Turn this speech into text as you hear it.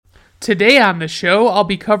Today on the show, I'll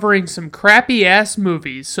be covering some crappy-ass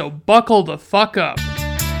movies, so buckle the fuck up.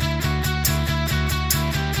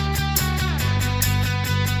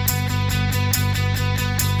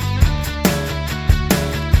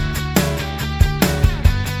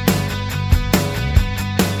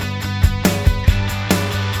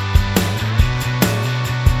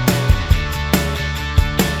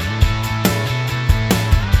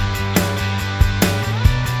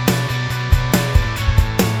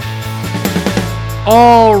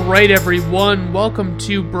 Alright everyone, welcome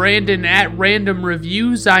to Brandon at Random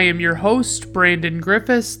Reviews. I am your host, Brandon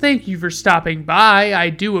Griffiths. Thank you for stopping by, I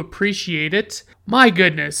do appreciate it. My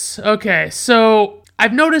goodness, okay, so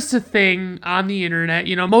I've noticed a thing on the internet,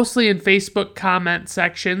 mostly in Facebook comment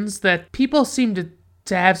sections, that people seem to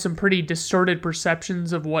have some pretty distorted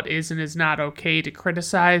perceptions of what is and is not okay to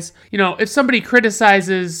criticize. If somebody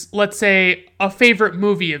criticizes, let's say, a favorite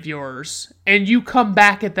movie of yours, and you come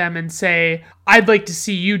back at them and say, I'd like to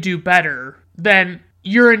see you do better, then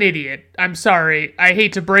you're an idiot. I'm sorry. I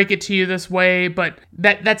hate to break it to you this way, but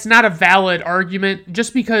that's not a valid argument.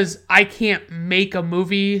 Just because I can't make a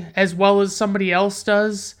movie as well as somebody else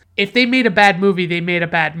does, if they made a bad movie, they made a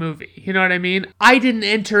bad movie. You know what I mean? I didn't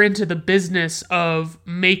enter into the business of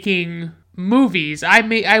making movies.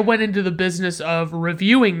 I went into the business of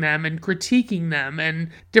reviewing them and critiquing them and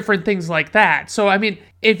different things like that. So,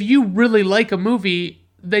 if you really like a movie,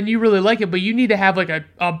 then you really like it, but you need to have like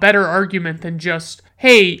a better argument than just,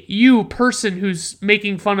 hey, you person who's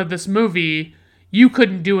making fun of this movie, you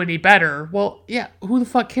couldn't do any better. Well, yeah, who the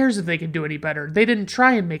fuck cares if they can do any better? They didn't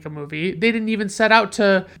try and make a movie. They didn't even set out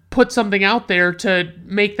to put something out there to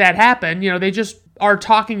make that happen. They just are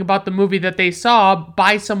talking about the movie that they saw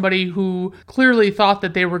by somebody who clearly thought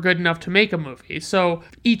that they were good enough to make a movie. So,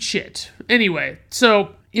 eat shit. Anyway,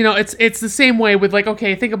 so it's the same way with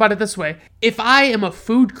okay, think about it this way. If I am a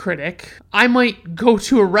food critic, I might go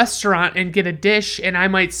to a restaurant and get a dish and I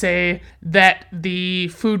might say that the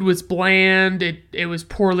food was bland, it was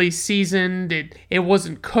poorly seasoned, it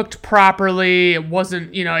wasn't cooked properly, it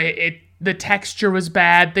wasn't, the texture was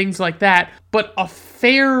bad, things like that. But a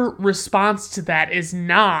fair response to that is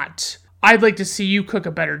not, I'd like to see you cook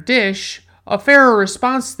a better dish. A fairer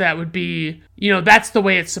response to that would be, that's the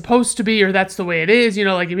way it's supposed to be, or that's the way it is,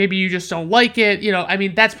 maybe you just don't like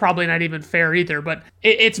it, that's probably not even fair either, but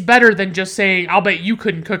it's better than just saying, I'll bet you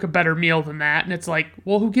couldn't cook a better meal than that, and it's like,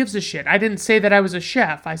 well, who gives a shit? I didn't say that I was a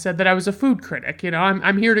chef, I said that I was a food critic,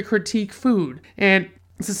 I'm here to critique food, and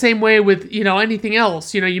it's the same way with, anything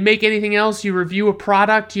else, you make anything else, you review a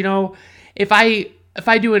product, if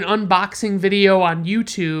I do an unboxing video on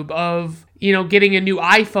YouTube of, getting a new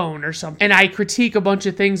iPhone or something, and I critique a bunch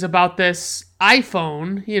of things about this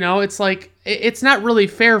iPhone, it's like, it's not really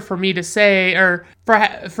fair for me to say, or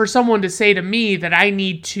for someone to say to me that I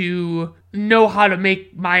need to know how to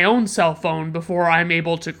make my own cell phone before I'm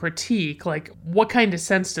able to critique. Like, what kind of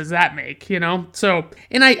sense does that make, So,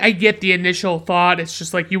 and I get the initial thought, it's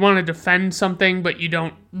just like you want to defend something, but you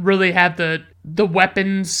don't really have the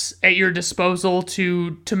weapons at your disposal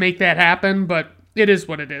to make that happen, but it is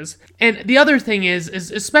what it is. And the other thing is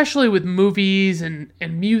especially with movies and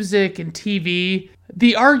music and TV,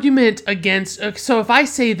 the argument against, so if I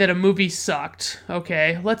say that a movie sucked,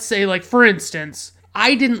 okay, let's say, for instance,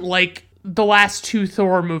 I didn't like the last two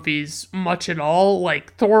Thor movies much at all,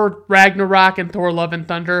 like Thor Ragnarok and Thor Love and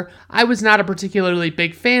Thunder. I was not a particularly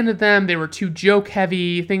big fan of them. They were too joke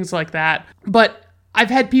heavy, things like that. But I've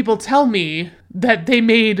had people tell me that they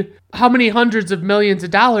made how many hundreds of millions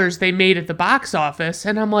of dollars they made at the box office.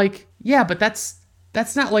 And I'm like, yeah, but that's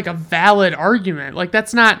not like a valid argument. Like,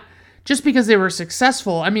 that's not just because they were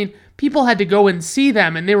successful. People had to go and see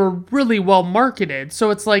them and they were really well marketed. So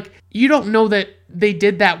it's like, you don't know that they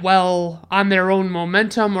did that well on their own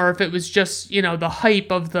momentum, or if it was just, the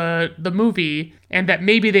hype of the movie, and that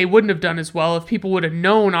maybe they wouldn't have done as well if people would have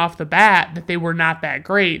known off the bat that they were not that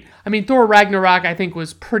great. Thor Ragnarok, I think,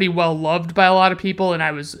 was pretty well loved by a lot of people, and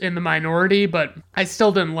I was in the minority, but I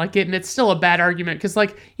still didn't like it, and it's still a bad argument, because,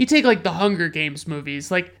 you take, the Hunger Games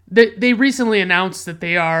movies, they recently announced that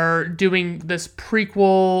they are doing this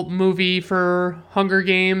prequel movie for Hunger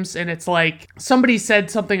Games, and it's like, somebody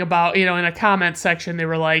said something about, in a comment section, they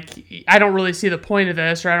were like, I don't really see the point of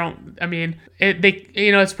this, or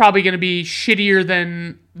it's probably going to be shittier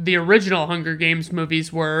than the original Hunger Games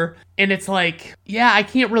movies were. And it's like, yeah, I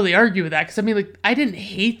can't really argue with that. Because I didn't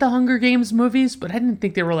hate the Hunger Games movies, but I didn't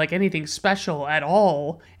think they were anything special at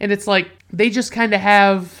all. And it's like, they just kind of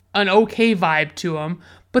have an okay vibe to them,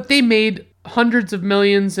 but they made hundreds of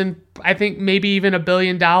millions and I think maybe even $1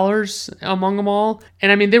 billion among them all.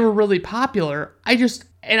 And they were really popular.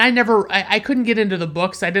 I couldn't get into the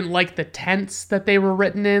books. I didn't like the tense that they were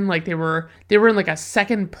written in. Like they were in like a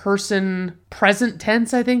second person present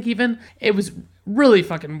tense, I think even. It was really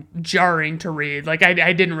fucking jarring to read. Like I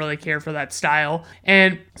didn't really care for that style.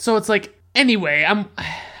 And so it's like, anyway,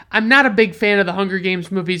 I'm not a big fan of the Hunger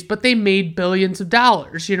Games movies, but they made billions of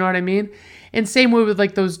dollars, you know what I mean? And same way with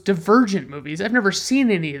like those Divergent movies. I've never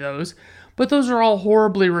seen any of those, but those are all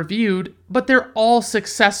horribly reviewed, but they're all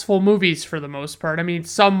successful movies for the most part. I mean,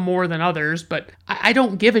 some more than others, but I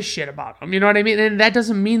don't give a shit about them, you know what I mean? And that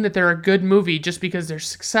doesn't mean that they're a good movie just because they're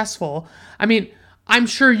successful. I mean, I'm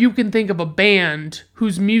sure you can think of a band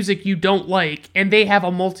whose music you don't like, and they have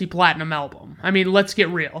a multi-platinum album. I mean, let's get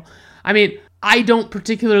real. I mean, I don't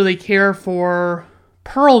particularly care for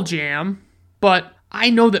Pearl Jam, but I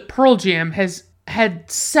know that Pearl Jam has had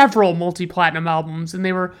several multi-platinum albums, and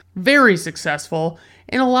they were very successful,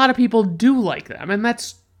 and a lot of people do like them, and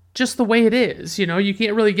that's just the way it is, you know? You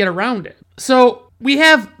can't really get around it. So, we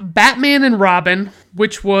have Batman and Robin,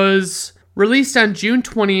 which was released on June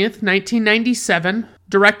 20th, 1997,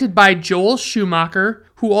 directed by Joel Schumacher,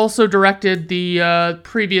 who also directed the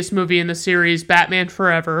previous movie in the series, Batman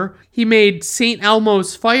Forever. He made St.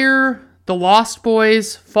 Elmo's Fire, The Lost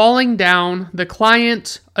Boys, Falling Down, The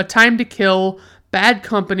Client, A Time to Kill, Bad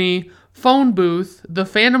Company, Phone Booth, The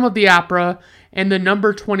Phantom of the Opera, and The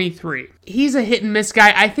Number 23. He's a hit and miss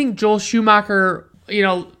guy. I think Joel Schumacher, you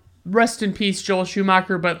know, rest in peace, Joel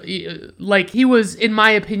Schumacher, but like he was, in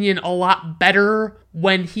my opinion, a lot better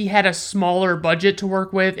when he had a smaller budget to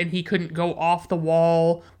work with and he couldn't go off the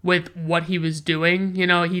wall with what he was doing. You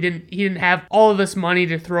know, he didn't have all of this money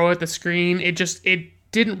to throw at the screen. It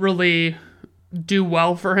didn't really do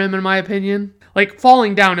well for him, in my opinion. Like,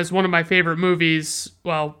 Falling Down is one of my favorite movies.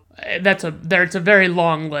 Well, it's a very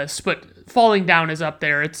long list, but Falling Down is up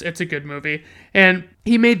there. It's a good movie. And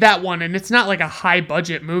he made that one, and it's not like a high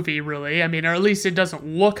budget movie, really. I mean, or at least it doesn't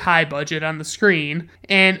look high budget on the screen.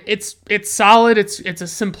 And it's solid. It's a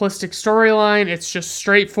simplistic storyline. It's just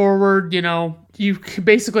straightforward, you know. You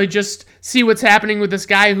basically just see what's happening with this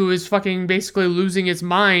guy who is fucking basically losing his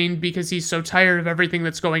mind because he's so tired of everything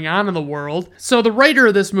that's going on in the world. So the writer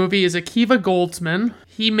of this movie is Akiva Goldsman.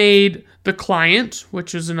 He made The Client,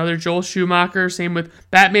 which is another Joel Schumacher, same with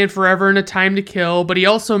Batman Forever and A Time to Kill, but he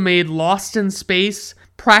also made Lost in Space,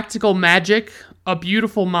 Practical Magic, A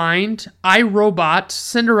Beautiful Mind, I, Robot,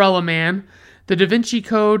 Cinderella Man, The Da Vinci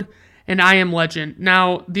Code, and I Am Legend.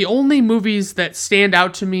 Now, the only movies that stand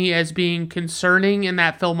out to me as being concerning in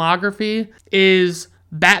that filmography is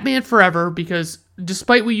Batman Forever, because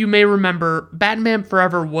despite what you may remember, Batman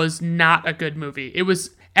Forever was not a good movie.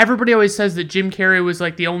 Everybody always says that Jim Carrey was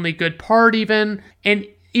like the only good part even, and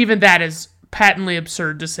even that is patently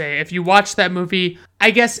absurd to say. If you watch that movie,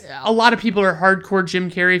 I guess a lot of people are hardcore Jim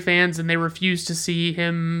Carrey fans and they refuse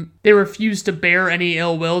to bear any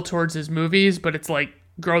ill will towards his movies, but it's like,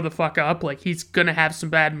 grow the fuck up. Like, he's gonna have some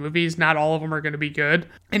bad movies. Not all of them are gonna be good.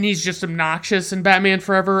 And he's just obnoxious in Batman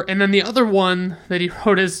Forever. And then the other one that he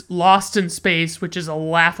wrote is Lost in Space, which is a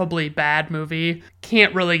laughably bad movie.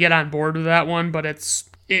 Can't really get on board with that one, but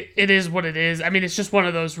it is what it is. I mean, it's just one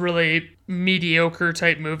of those really mediocre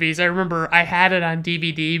type movies. I remember I had it on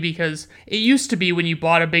DVD because it used to be when you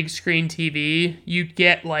bought a big screen TV, you'd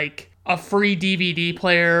get like a free DVD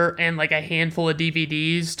player and like a handful of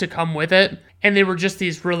DVDs to come with it. And they were just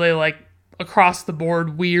these really like across the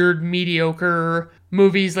board weird, mediocre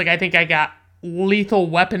movies. Like I think I got Lethal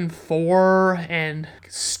Weapon 4 and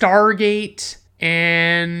Stargate,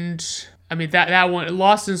 and I mean, that one,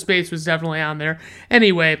 Lost in Space, was definitely on there.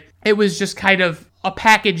 Anyway, it was just kind of a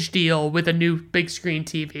package deal with a new big screen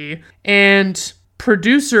TV. And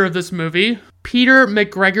producer of this movie, Peter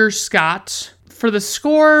McGregor Scott. For the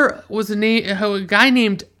score was a guy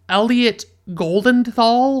named Elliot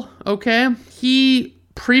Goldenthal, okay? He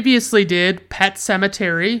previously did Pet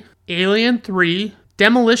Sematary, Alien 3,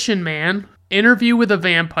 Demolition Man, Interview with a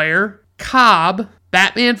Vampire, Cobb,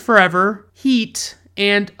 Batman Forever, Heat,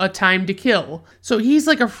 and A Time to Kill. So he's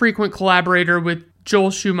like a frequent collaborator with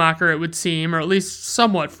Joel Schumacher, it would seem, or at least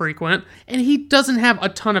somewhat frequent. And he doesn't have a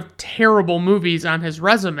ton of terrible movies on his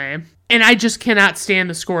resume. And I just cannot stand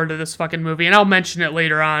the score to this fucking movie. And I'll mention it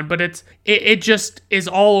later on, but it just is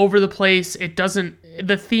all over the place.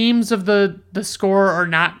 The themes of the score are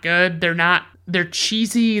not good. They're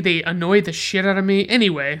cheesy. They annoy the shit out of me.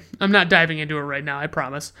 Anyway, I'm not diving into it right now, I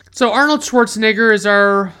promise. So Arnold Schwarzenegger is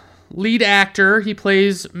our lead actor. He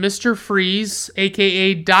plays Mr. Freeze,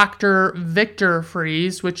 aka Dr. Victor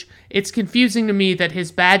Freeze, which it's confusing to me that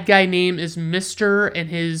his bad guy name is Mr. and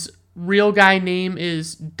his real guy name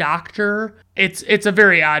is Doctor. It's a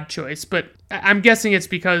very odd choice, but I'm guessing it's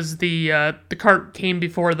because the cart came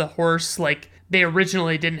before the horse. Like, they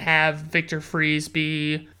originally didn't have Victor Fries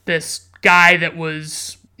be this guy that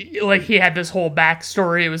was, like, he had this whole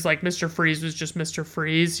backstory. It was like Mr. Freeze was just Mr.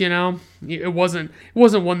 Freeze, you know? It wasn't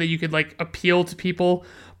one that you could, like, appeal to people.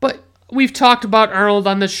 But we've talked about Arnold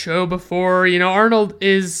on the show before. You know, Arnold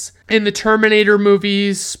is in the Terminator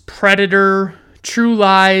movies, Predator, True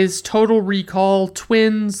Lies, Total Recall,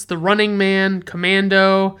 Twins, The Running Man,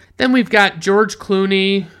 Commando. Then we've got George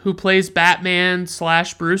Clooney, who plays Batman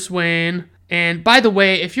 / Bruce Wayne. And by the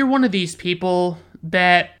way, if you're one of these people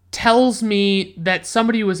that tells me that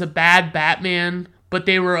somebody was a bad Batman, but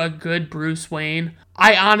they were a good Bruce Wayne,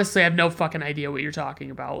 I honestly have no fucking idea what you're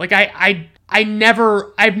talking about. Like, I've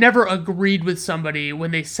never agreed with somebody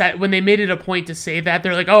when they made it a point to say that.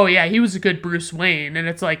 They're like, oh yeah, he was a good Bruce Wayne. And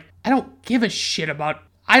it's like, I don't give a shit about,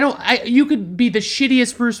 you could be the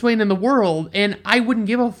shittiest Bruce Wayne in the world, and I wouldn't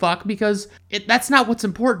give a fuck, because that's not what's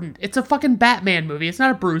important. It's a fucking Batman movie. It's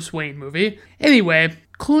not a Bruce Wayne movie. Anyway,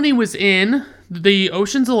 Clooney was in the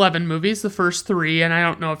Ocean's 11 movies, the first 3, and I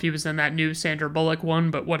don't know if he was in that new Sandra Bullock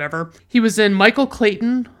one, but whatever. He was in Michael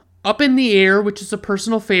Clayton, Up in the Air, which is a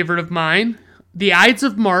personal favorite of mine, The Ides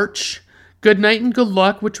of March, Good Night and Good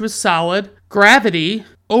Luck, which was solid, Gravity,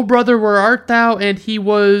 Oh Brother, Where Art Thou, and he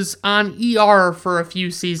was on ER for a few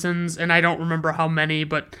seasons, and I don't remember how many,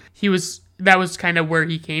 but that was kind of where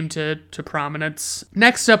he came to prominence.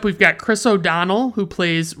 Next up, we've got Chris O'Donnell, who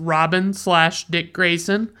plays Robin / Dick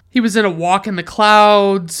Grayson. He was in A Walk in the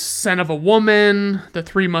Clouds, Scent of a Woman, The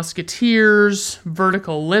Three Musketeers,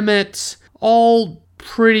 Vertical Limit, all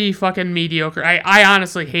pretty fucking mediocre. I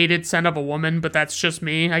honestly hated Scent of a Woman, but that's just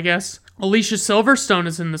me, I guess. Alicia Silverstone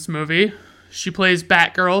is in this movie. She plays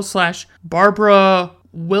Batgirl / Barbara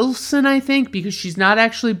Wilson, I think, because she's not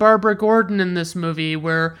actually Barbara Gordon in this movie,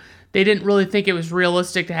 where they didn't really think it was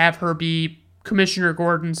realistic to have her be Commissioner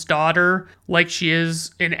Gordon's daughter, like she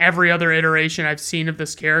is in every other iteration I've seen of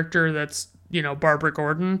this character that's, you know, Barbara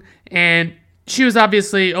Gordon. And she was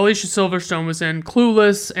obviously, Alicia Silverstone was in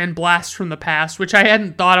Clueless and Blast from the Past, which I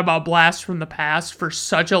hadn't thought about Blast from the Past for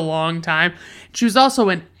such a long time. She was also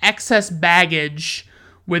in Excess Baggage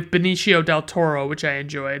with Benicio del Toro, which I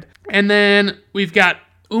enjoyed. And then we've got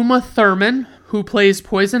Uma Thurman, who plays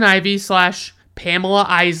Poison Ivy / Pamela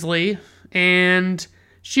Isley, and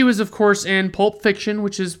she was, of course, in Pulp Fiction,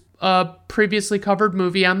 which is a previously covered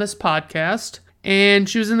movie on this podcast, and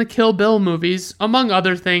she was in the Kill Bill movies, among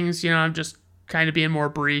other things. You know, I'm just kind of being more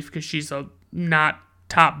brief because she's a not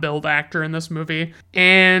top-billed actor in this movie.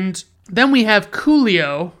 And then we have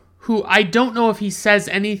Coolio, who I don't know if he says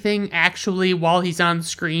anything actually while he's on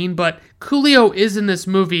screen, but Coolio is in this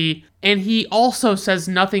movie, and he also says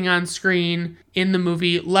nothing on screen in the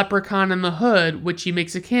movie Leprechaun in the Hood, which he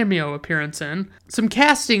makes a cameo appearance in. Some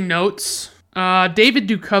casting notes. David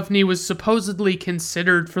Duchovny was supposedly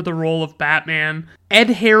considered for the role of Batman. Ed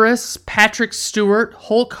Harris, Patrick Stewart,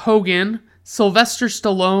 Hulk Hogan, Sylvester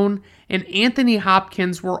Stallone, and Anthony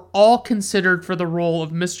Hopkins were all considered for the role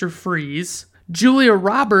of Mr. Freeze. Julia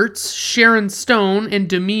Roberts, Sharon Stone, and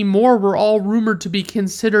Demi Moore were all rumored to be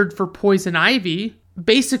considered for Poison Ivy.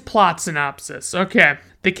 Basic plot synopsis. Okay.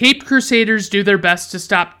 The Caped Crusaders do their best to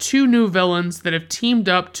stop 2 new villains that have teamed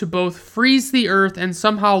up to both freeze the Earth and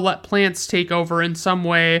somehow let plants take over in some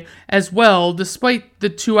way as well, despite the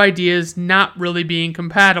 2 ideas not really being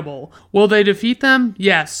compatible. Will they defeat them?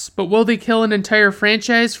 Yes. But will they kill an entire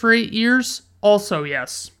franchise for 8 years? Also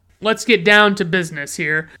yes. Let's get down to business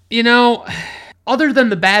here. You know, other than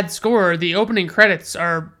the bad score, the opening credits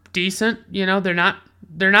are decent. You know, they're not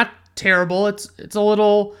terrible. It's a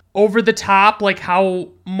little over the top, like how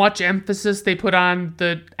much emphasis they put on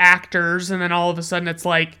the actors, and then all of a sudden it's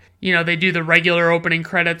like, you know, they do the regular opening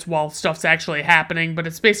credits while stuff's actually happening, but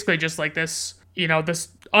it's basically just like this, you know, this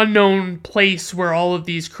unknown place where all of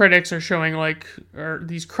these critics are showing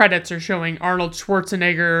these credits are showing Arnold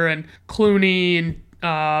Schwarzenegger and Clooney and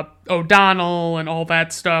O'Donnell and all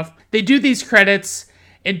that stuff. They do these credits,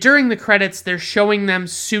 and during the credits, they're showing them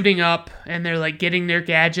suiting up, and they're, like, getting their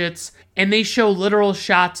gadgets, and they show literal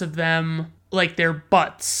shots of them, like, their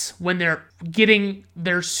butts, when they're getting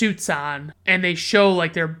their suits on, and they show,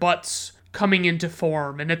 like, their butts coming into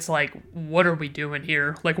form, and it's like, what are we doing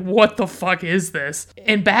here? Like, what the fuck is this?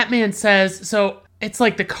 And Batman says, so, it's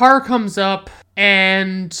like the car comes up,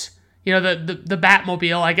 and you know, the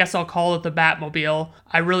Batmobile, I guess I'll call it the Batmobile.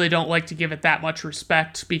 I really don't like to give it that much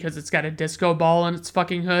respect because it's got a disco ball in its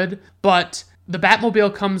fucking hood. But the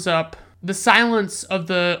Batmobile comes up. The silence of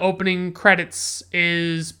the opening credits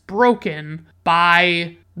is broken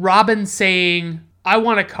by Robin saying, I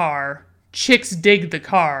want a car. Chicks dig the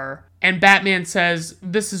car. And Batman says,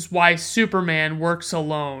 "This is why Superman works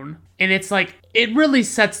alone." And it's like, it really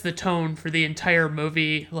sets the tone for the entire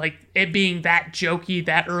movie. Like, it being that jokey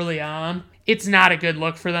that early on. It's not a good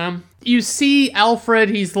look for them. You see Alfred,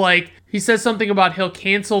 he says something about he'll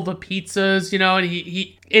cancel the pizzas,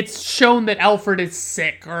 and it's shown that Alfred is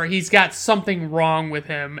sick, or he's got something wrong with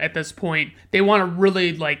him at this point. They want to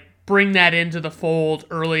really, bring that into the fold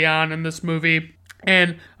early on in this movie.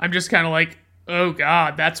 And I'm just kind of like, oh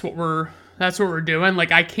God, that's what we're doing.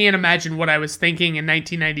 Like, I can't imagine what I was thinking in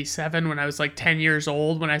 1997 when I was 10 years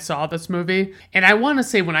old when I saw this movie. And I want to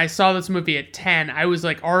say when I saw this movie at 10, I was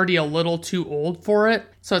already a little too old for it.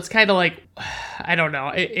 So it's kind of I don't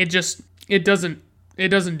know. It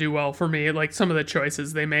doesn't do well for me, some of the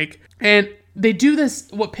choices they make. And they do this,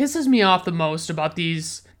 what pisses me off the most about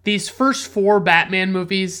these first 4 Batman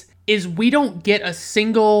movies is we don't get a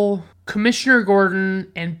single Commissioner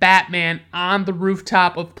Gordon and Batman on the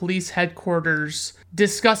rooftop of police headquarters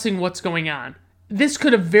discussing what's going on. This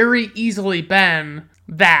could have very easily been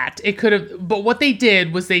that. It could have, but what they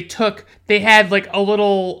did was they had a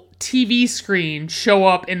little TV screen show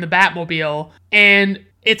up in the Batmobile, and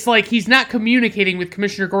it's he's not communicating with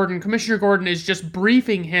Commissioner Gordon. Commissioner Gordon is just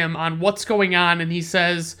briefing him on what's going on, and he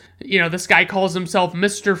says, this guy calls himself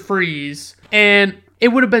Mr. Freeze. And it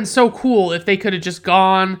would have been so cool if they could have just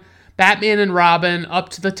gone, Batman and Robin, up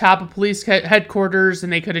to the top of police headquarters,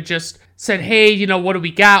 and they could have just said, hey, what do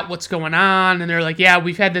we got? What's going on? And they're like, yeah,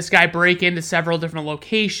 we've had this guy break into several different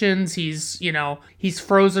locations. He's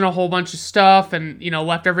frozen a whole bunch of stuff and,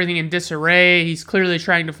 left everything in disarray. He's clearly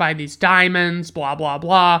trying to find these diamonds, blah, blah,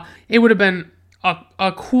 blah. It would have been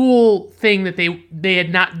a cool thing that they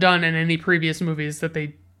had not done in any previous movies that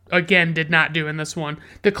they, again, did not do in this one.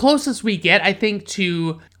 The closest we get, I think,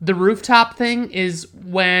 to the rooftop thing is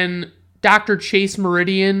when Dr. Chase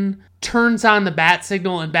Meridian turns on the bat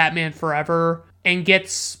signal in Batman Forever and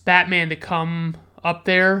gets Batman to come up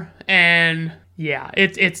there. And yeah,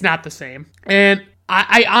 it's not the same. And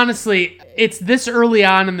I honestly, it's this early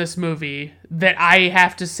on in this movie that I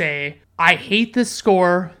have to say, I hate this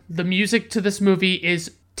score. The music to this movie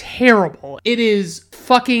is terrible. It is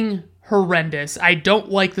fucking horrendous. I don't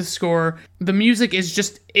like the score. The music is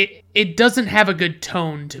just, it doesn't have a good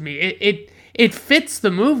tone to me. It fits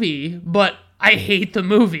the movie, but I hate the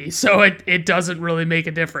movie, so it doesn't really make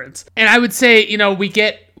a difference. And I would say,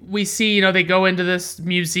 we see, they go into this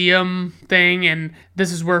museum thing, and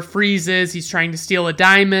this is where Freeze is. He's trying to steal a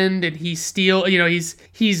diamond, and he's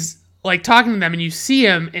talking to them, and you see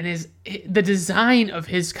him, and the design of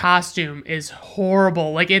his costume is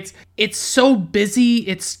horrible. It's so busy.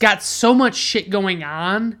 It's got so much shit going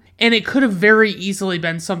on, and it could have very easily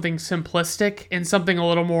been something simplistic and something a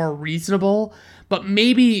little more reasonable, but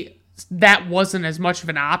maybe that wasn't as much of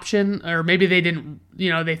an option, or maybe they didn't,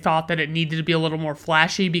 they thought that it needed to be a little more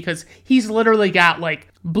flashy, because he's literally got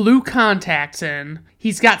blue contacts in.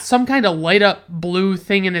 He's got some kind of light up blue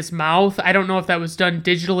thing in his mouth. I don't know if that was done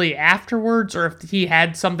digitally afterwards or if he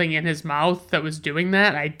had something in his mouth that was doing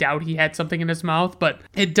that. I doubt he had something in his mouth, but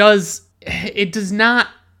it does not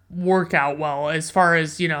work out well as far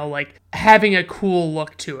as, having a cool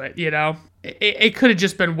look to it, It could have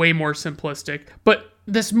just been way more simplistic. But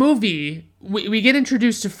this movie, we get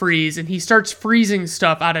introduced to Freeze, and he starts freezing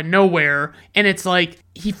stuff out of nowhere, and it's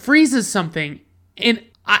he freezes something, and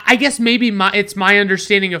I guess maybe it's my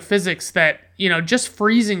understanding of physics that, just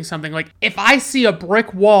freezing something, if I see a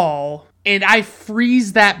brick wall, and I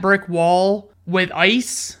freeze that brick wall with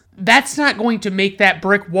ice, that's not going to make that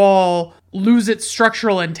brick wall lose its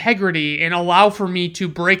structural integrity and allow for me to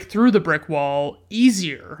break through the brick wall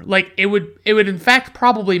easier. It would in fact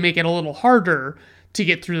probably make it a little harder to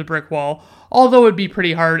get through the brick wall, although it'd be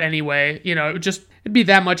pretty hard anyway. It'd be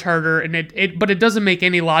that much harder, and but it doesn't make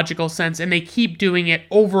any logical sense, and they keep doing it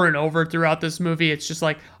over and over throughout this movie. It's just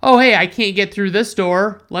oh, hey, I can't get through this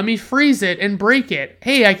door. Let me freeze it and break it.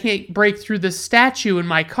 Hey, I can't break through this statue in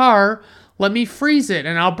my car. Let me freeze it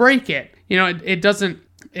and I'll break it.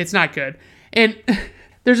 It's not good. And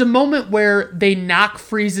there's a moment where they knock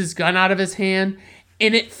Freeze's gun out of his hand,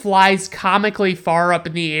 and it flies comically far up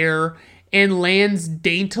in the air and lands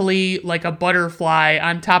daintily like a butterfly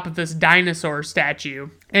on top of this dinosaur statue.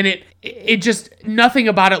 And it just, nothing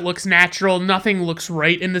about it looks natural. Nothing looks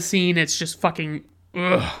right in the scene. It's just fucking,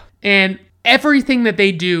 ugh. And everything that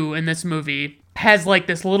they do in this movie has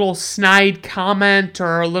this little snide comment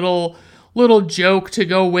or a little joke to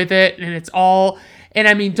go with it. And it's all, and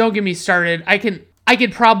I mean, don't get me started. I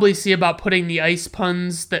could probably see about putting the ice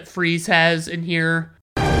puns that Freeze has in here.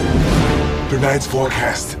 Tonight's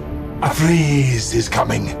forecast. A freeze is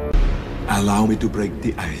coming. Allow me to break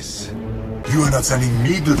the ice. You are not sending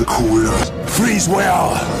me to the cooler. Freeze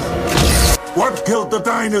well. What killed the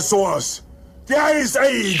dinosaurs? The Ice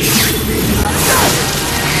Age!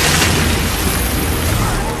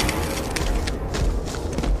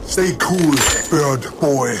 Stay cool, bird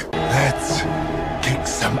boy. Let's kick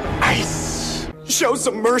some ice. Show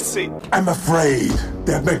some mercy. I'm afraid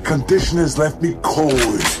that my condition has left me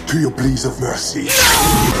cold to your pleas of mercy.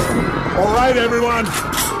 All right, everyone.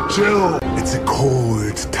 Chill. It's a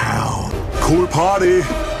cold town. Cool party.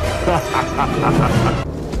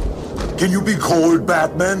 Can you be cold,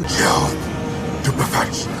 Batman? Chilled to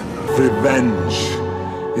perfection. Revenge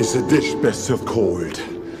is a dish best served cold.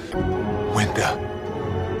 Winter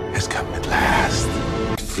has come at last.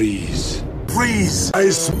 Freeze. Freeze.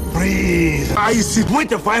 Ice. Freeze. Icy.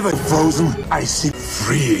 Winter forever. Frozen. Icy.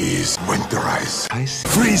 Freeze. Winter ice. Ice.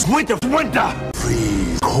 Freeze. Winter. Winter.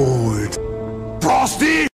 Freeze. Cold.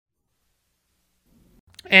 Frosty.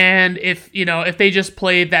 And if they just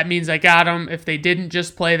played, that means I got them. If they didn't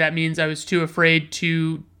just play, that means I was too afraid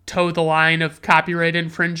to toe the line of copyright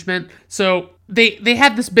infringement. So they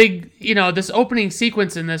have this big, this opening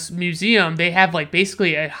sequence in this museum. They have like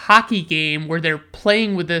basically a hockey game where they're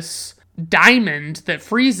playing with this diamond that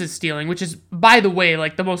Freeze is stealing, which is, by the way,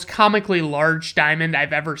 like the most comically large diamond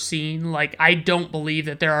I've ever seen. Like, I don't believe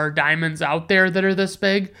that there are diamonds out there that are this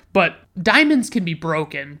big, but diamonds can be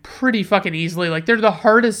broken pretty fucking easily. Like, they're the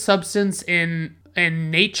hardest substance in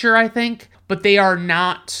nature, I think, but they are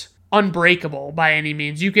not unbreakable by any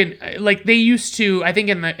means. You can, like, they used to, I think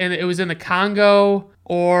it was in the Congo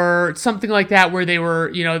or something like that, where they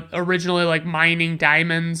were, originally like mining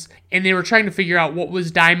diamonds, and they were trying to figure out what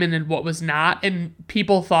was diamond and what was not, and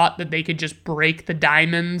people thought that they could just break the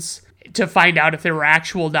diamonds to find out if they were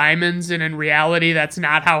actual diamonds, and in reality, that's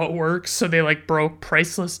not how it works. So they like broke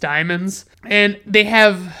priceless diamonds, and they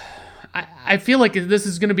have, I feel like this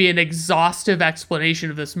is going to be an exhaustive explanation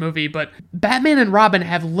of this movie, but Batman and Robin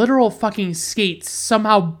have literal fucking skates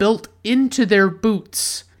somehow built into their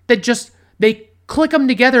boots that just, they click them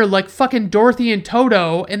together like fucking Dorothy and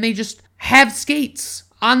Toto, and they just have skates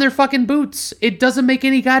on their fucking boots. It doesn't make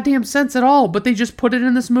any goddamn sense at all, but they just put it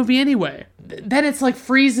in this movie anyway. Then it's like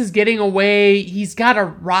Freeze is getting away. He's got a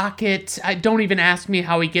rocket. Don't even ask me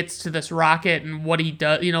how he gets to this rocket and what he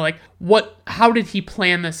does. How did he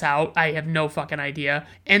plan this out? I have no fucking idea.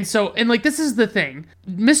 And this is the thing.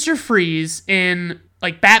 Mr. Freeze in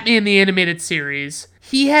like Batman the Animated Series,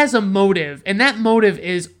 he has a motive, and that motive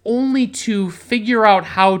is only to figure out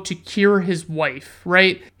how to cure his wife,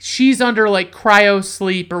 right? She's under like cryo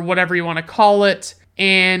sleep or whatever you want to call it,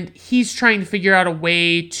 and he's trying to figure out a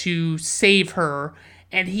way to save her,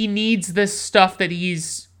 and he needs this stuff that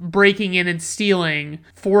he's breaking in and stealing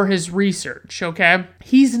for his research, okay?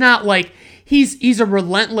 He's not like, he's a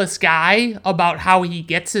relentless guy about how he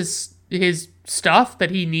gets his stuff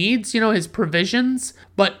that he needs, his provisions,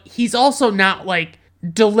 but he's also not like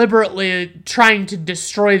deliberately trying to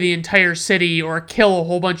destroy the entire city or kill a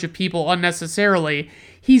whole bunch of people unnecessarily.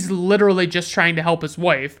 He's literally just trying to help his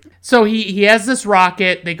wife. So he has this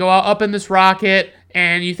rocket. They go up in this rocket,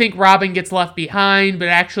 and you think Robin gets left behind, but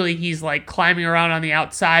actually he's like climbing around on the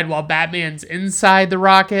outside while Batman's inside the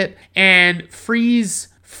rocket. And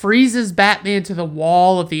freezes Batman to the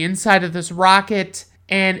wall of the inside of this rocket.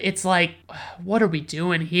 And it's like, what are we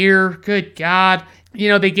doing here? Good God.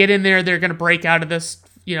 They get in there, they're going to break out of this,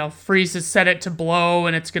 Freeze has set it to blow,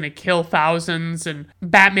 and it's going to kill thousands. And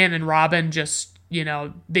Batman and Robin just,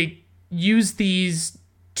 they use these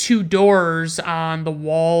two doors on the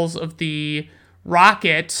walls of the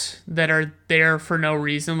rocket that are there for no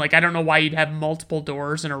reason. Like, I don't know why you'd have multiple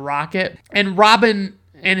doors in a rocket. And Robin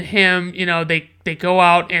and him, they go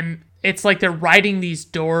out, and it's like they're riding these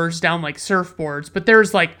doors down like surfboards, but there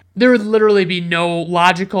would literally be no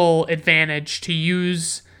logical advantage to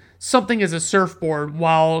use something as a surfboard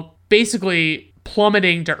while basically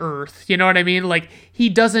plummeting to Earth. You know what I mean? Like, he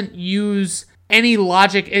doesn't use any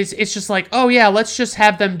logic. It's just like, oh yeah, let's just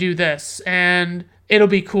have them do this and it'll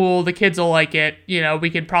be cool. The kids will like it. We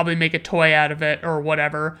could probably make a toy out of it or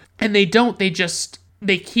whatever. And they don't.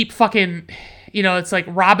 They keep fucking, it's like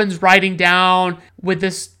Robin's riding down with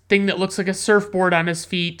this thing that looks like a surfboard on his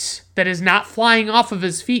feet that is not flying off of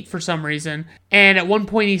his feet for some reason. And at one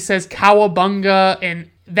point he says cowabunga,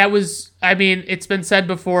 and that was, it's been said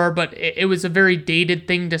before, but it was a very dated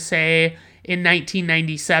thing to say in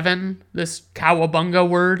 1997, this cowabunga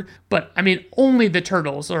word. But only the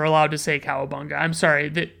Turtles are allowed to say cowabunga. I'm sorry,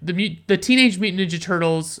 the Teenage Mutant Ninja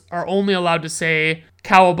Turtles are only allowed to say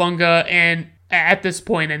cowabunga, and at this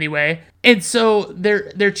point anyway. And so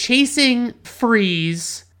they're chasing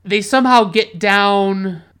Freeze. They somehow get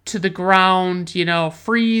down to the ground.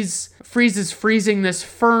 Freeze is freezing this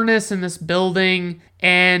furnace in this building,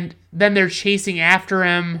 and then they're chasing after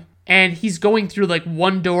him, and he's going through like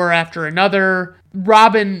one door after another.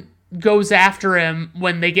 Robin goes after him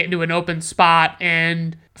when they get into an open spot,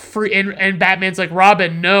 and Batman's like,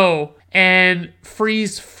 Robin, no. And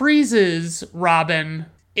freezes Robin.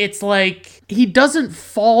 It's like he doesn't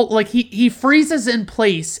fall, like he freezes in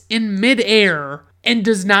place in midair and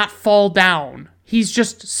does not fall down. He's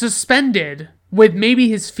just suspended with maybe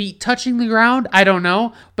his feet touching the ground. I don't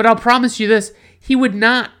know. But I'll promise you this, he would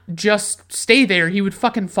not just stay there. He would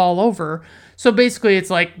fucking fall over. So basically it's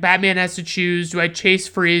like Batman has to choose, do I chase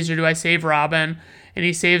Freeze or do I save Robin? And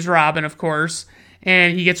he saves Robin, of course.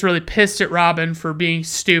 And he gets really pissed at Robin for being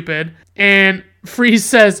stupid. And Freeze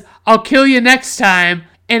says, I'll kill you next time.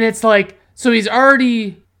 And it's like, so he's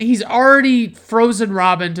already frozen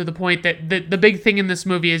Robin to the point that the big thing in this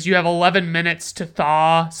movie is you have 11 minutes to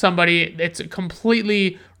thaw somebody. It's a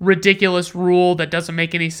completely ridiculous rule that doesn't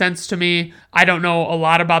make any sense to me. I don't know a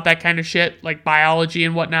lot about that kind of shit, like biology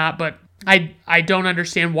and whatnot, but I don't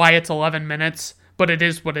understand why it's 11 minutes, but it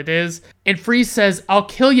is what it is. And Freeze says, I'll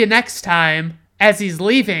kill you next time, as he's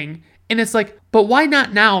leaving. And it's like, but why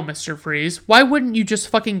not now, Mr. Freeze? Why wouldn't you just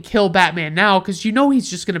fucking kill Batman now? Because he's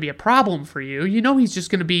just going to be a problem for you. He's just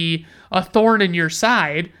going to be a thorn in your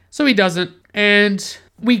side. So he doesn't. And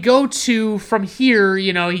we go to, from here,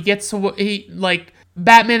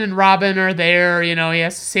 Batman and Robin are there. He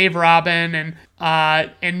has to save Robin, and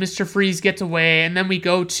Mr. Freeze gets away. And then we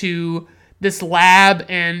go to this lab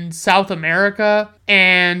in South America.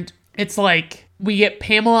 And it's like, we get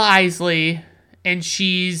Pamela Isley, and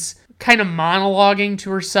she's kind of monologuing to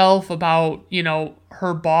herself about,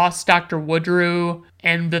 her boss, Dr. Woodrue,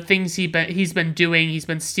 and the things he's been doing. He's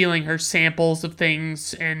been stealing her samples of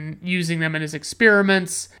things and using them in his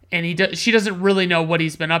experiments. And she doesn't really know what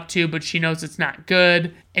he's been up to, but she knows it's not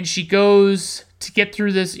good. And she goes to get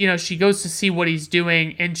through this, she goes to see what he's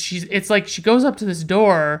doing. And it's like she goes up to this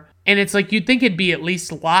door, and it's like you'd think it'd be at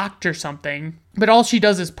least locked or something. But all she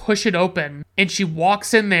does is push it open, and she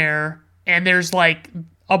walks in there, and there's like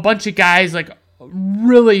a bunch of guys, like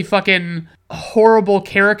really fucking horrible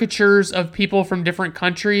caricatures of people from different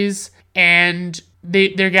countries. And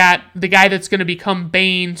they got the guy that's going to become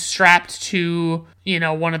Bane strapped to,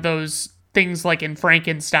 one of those things like in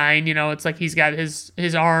Frankenstein, it's like he's got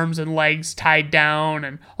his arms and legs tied down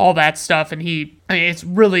and all that stuff. And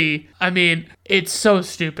it's so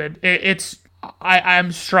stupid.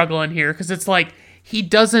 I'm struggling here because it's like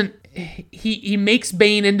he makes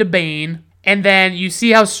Bane into Bane. And then you see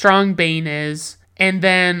how strong Bane is. And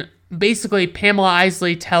then basically Pamela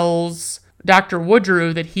Isley tells Dr.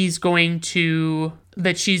 Woodrue that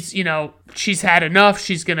she's had enough.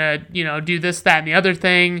 She's going to, do this, that, and the other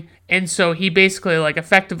thing. And so he basically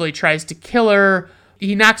effectively tries to kill her.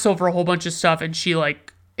 He knocks over a whole bunch of stuff, and she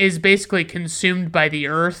is basically consumed by the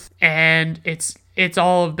earth. And it's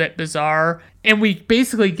all a bit bizarre. And we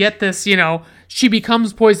basically get this, she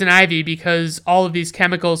becomes Poison Ivy because all of these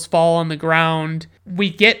chemicals fall on the ground. We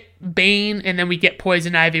get Bane, and then we get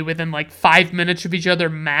Poison Ivy within 5 minutes of each other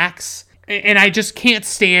max. And I just can't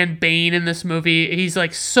stand Bane in this movie. He's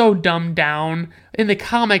so dumbed down. In the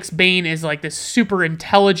comics, Bane is this super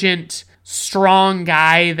intelligent, strong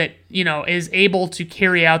guy that, is able to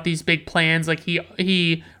carry out these big plans.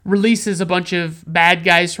 He releases a bunch of bad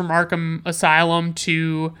guys from Arkham Asylum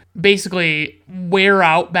to basically wear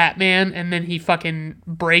out Batman, and then he fucking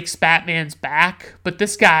breaks Batman's back. But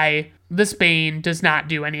this Bane does not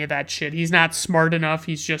do any of that shit. He's not smart enough.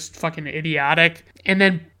 He's just fucking idiotic. And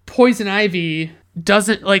then Poison Ivy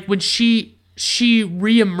doesn't, when she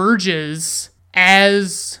reemerges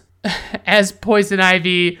as Poison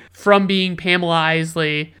Ivy from being Pamela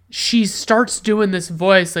Isley, she starts doing this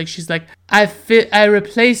voice. She's like, I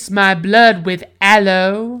replaced my blood with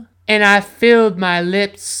aloe, and I filled my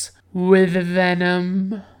lips with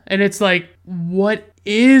venom. And it's like, what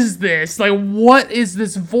is this? What is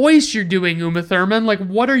this voice you're doing, Uma Thurman?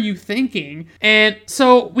 What are you thinking? And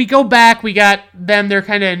so we go back, we got them, they're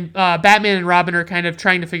kind of, Batman and Robin are kind of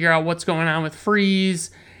trying to figure out what's going on with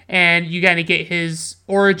Freeze, and you kind of get his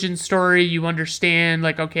origin story. You understand,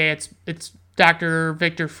 okay, it's Dr.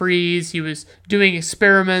 Victor Freeze. He was doing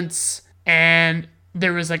experiments, and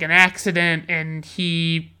there was an accident, and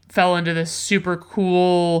he fell into this super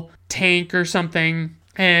cool tank or something,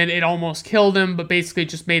 and it almost killed him, but basically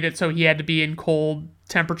just made it so he had to be in cold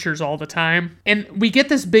temperatures all the time. And we get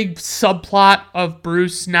this big subplot of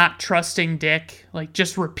Bruce not trusting Dick.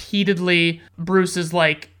 Just repeatedly, Bruce is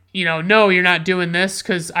no, you're not doing this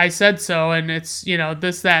because I said so, and it's,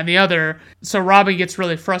 this, that, and the other. So Robin gets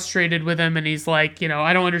really frustrated with him, and he's like,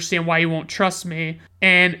 I don't understand why you won't trust me.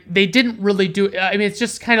 And they didn't really do, I mean, it's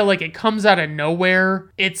just kind of like it comes out of nowhere.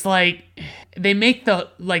 It's like, they make the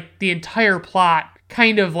entire plot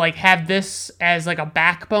kind of like have this as like a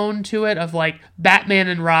backbone to it of like Batman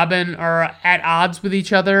and Robin are at odds with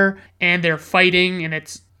each other, and they're fighting, and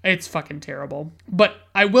it's fucking terrible. But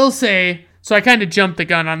I will say, so I kind of jumped the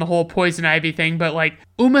gun on the whole Poison Ivy thing, but like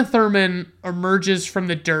Uma Thurman emerges from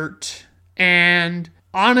the dirt, and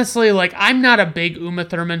honestly, like I'm not a big Uma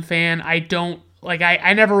Thurman fan. I don't like,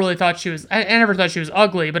 I never really thought she was, I never thought she was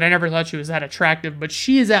ugly, but I never thought she was that attractive. But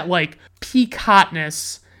she is at like peak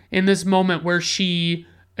hotness in this moment where she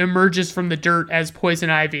emerges from the dirt as Poison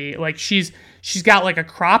Ivy. Like she's got like a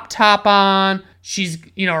crop top on. She's,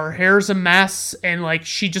 her hair's a mess, and like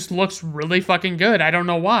she just looks really fucking good. I don't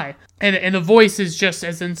know why. And the voice is just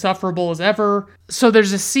as insufferable as ever. So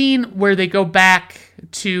there's a scene where they go back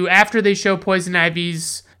to, after they show Poison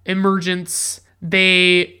Ivy's emergence,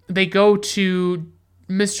 they go to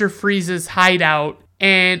Mr. Freeze's hideout,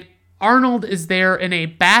 and Arnold is there in a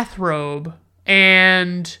bathrobe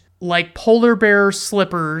and like polar bear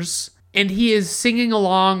slippers, and he is singing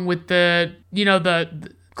along with the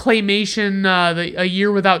claymation, the A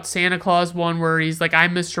Year Without Santa Claus one, where he's like,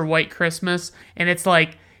 I'm Mr. White Christmas, and it's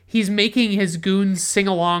like he's making his goons sing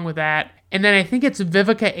along with that. And then I think it's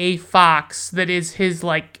Vivica A. Fox that is his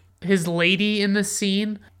lady in the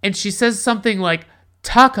scene, and she says something like,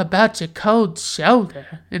 talk about your cold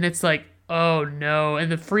shoulder, and it's like, oh no.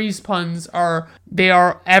 And the Freeze puns are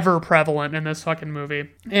ever prevalent in this fucking movie.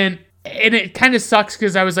 And it kind of sucks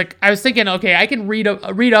because I was thinking, okay, I can read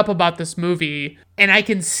up about this movie, and I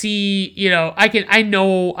can see, I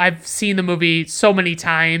know I've seen the movie so many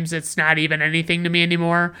times, it's not even anything to me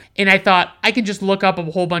anymore. And I thought I can just look up a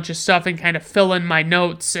whole bunch of stuff and kind of fill in my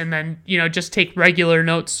notes, and then, just take regular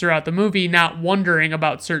notes throughout the movie, not wondering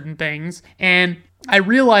about certain things. And I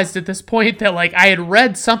realized at this point that like I had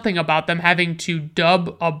read something about them having to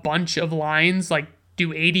dub a bunch of lines, like do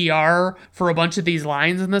ADR for a bunch of these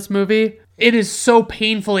lines in this movie. It is so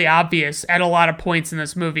painfully obvious at a lot of points in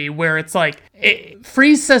this movie where it's like,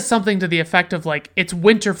 Freeze says something to the effect of like, it's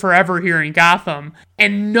winter forever here in Gotham,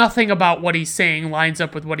 and nothing about what he's saying lines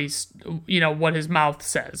up with what he's, what his mouth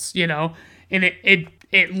says, and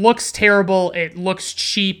it looks terrible. It looks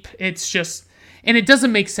cheap. It's just, and it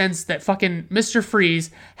doesn't make sense that fucking Mr. Freeze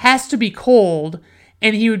has to be cold,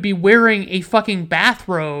 and he would be wearing a fucking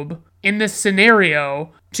bathrobe in this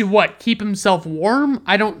scenario to what? Keep himself warm?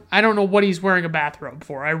 I don't know what he's wearing a bathrobe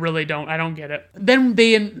for. I really don't. I don't get it. Then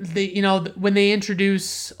they when they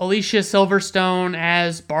introduce Alicia Silverstone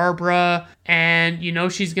as Barbara, and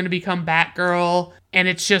she's going to become Batgirl, and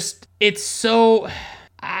it's so,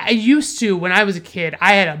 I used to, when I was a kid,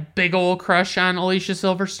 I had a big old crush on Alicia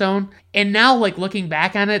Silverstone, and now like looking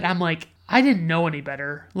back on it, I'm like, I didn't know any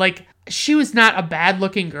better. Like, she was not a bad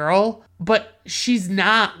looking girl, but she's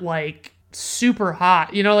not like super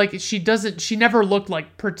hot, like she never looked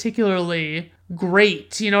like particularly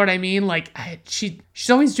great, you know what I mean? Like she's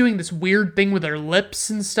always doing this weird thing with her lips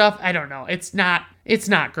and stuff. I don't know. It's not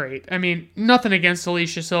great. I mean, nothing against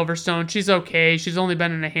Alicia Silverstone. She's okay. She's only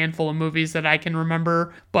been in a handful of movies that I can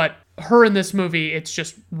remember, but her in this movie, it's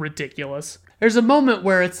just ridiculous. There's a moment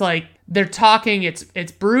where it's like they're talking,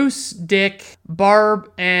 it's Bruce, Dick,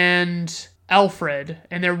 Barb, and Alfred,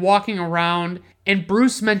 and they're walking around, and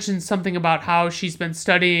Bruce mentions something about how she's been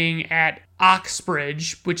studying at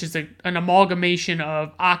Oxbridge, which is an amalgamation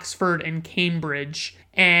of Oxford and Cambridge,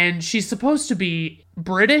 and she's supposed to be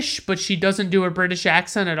British, but she doesn't do a British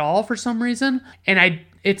accent at all for some reason, and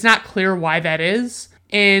it's not clear why that is.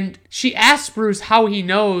 And she asks Bruce how he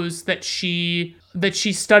knows that she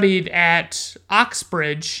studied at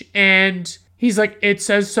Oxbridge, and he's like, it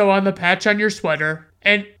says so on the patch on your sweater.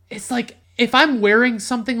 And it's like, if I'm wearing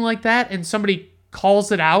something like that and somebody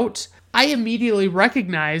calls it out, I immediately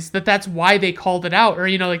recognize that that's why they called it out, or,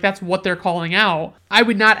 like that's what they're calling out. I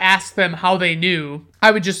would not ask them how they knew.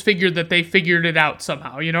 I would just figure that they figured it out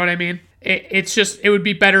somehow. You know what I mean? It would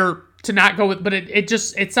be better to not go with, but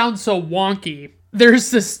it sounds so wonky.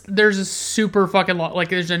 There's a super fucking long, like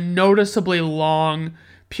there's a noticeably long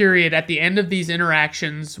period at the end of these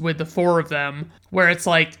interactions with the four of them where it's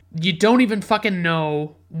like, you don't even fucking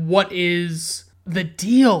know what is the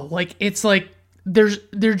deal. Like, it's like,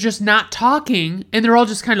 they're just not talking, and they're all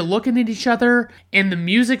just kind of looking at each other, and the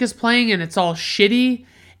music is playing, and it's all shitty,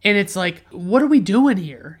 and it's like, what are we doing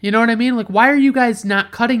here? You know what I mean? Like, why are you guys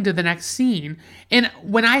not cutting to the next scene? And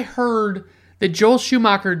when I heard that Joel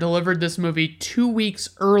Schumacher delivered this movie 2 weeks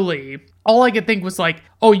early, all I could think was like,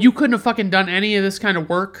 oh, you couldn't have fucking done any of this kind of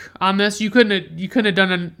work on this. You couldn't have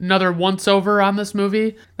done another once over on this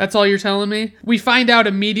movie. That's all you're telling me. We find out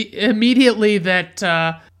immediately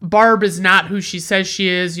that Barb is not who she says she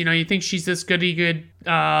is. You know, you think she's this goody good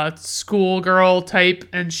schoolgirl type,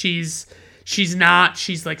 and she's not.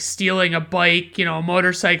 She's like stealing a bike, you know, a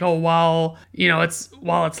motorcycle while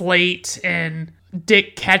it's late, and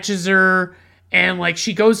Dick catches her. And, like,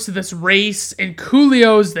 she goes to this race, and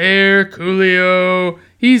Coolio's there. Coolio,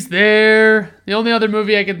 he's there. The only other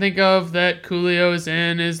movie I can think of that Coolio is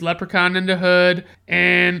in is Leprechaun in the Hood.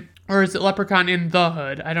 Or is it Leprechaun in the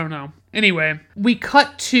Hood? I don't know. Anyway, we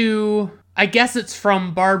cut to, I guess it's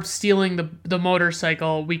from Barb stealing the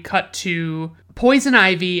motorcycle. We cut to Poison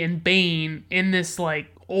Ivy and Bane in this, like,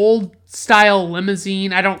 old style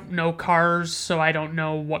limousine. I don't know cars, so I don't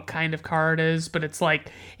know what kind of car it is, but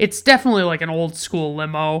it's definitely like an old school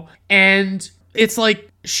limo. And it's like,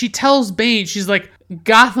 she tells Bane, she's like,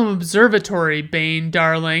 Gotham Observatory, Bane,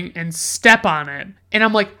 darling, and step on it. And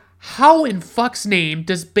I'm like, how in fuck's name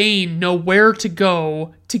does Bane know where to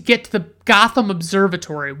go to get to the Gotham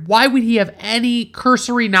Observatory? Why would he have any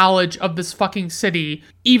cursory knowledge of this fucking city,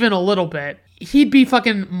 even a little bit? He'd be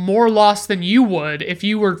fucking more lost than you would if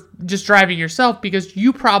you were just driving yourself, because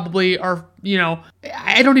you probably are, you know,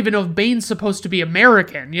 I don't even know if Bane's supposed to be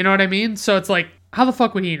American, you know what I mean? So it's like, how the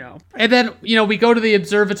fuck would he know? And then, you know, we go to the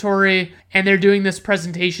observatory, and they're doing this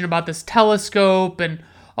presentation about this telescope and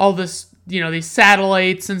all this, you know, these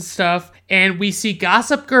satellites and stuff. And we see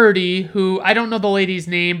Gossip Gertie, who, I don't know the lady's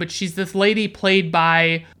name, but she's this lady played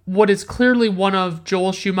by what is clearly one of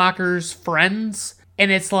Joel Schumacher's friends. And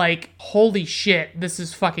it's like, holy shit, this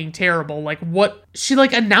is fucking terrible. Like, what? She,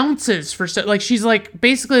 like, announces for, like, she's, like,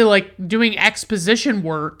 basically, like, doing exposition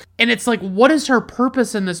work. And it's like, what is her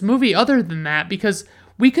purpose in this movie other than that? Because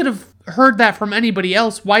we could have heard that from anybody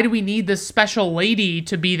else. Why do we need this special lady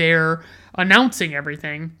to be there announcing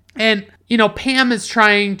everything? And, you know, Pam is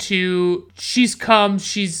trying to, she's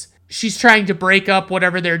trying to break up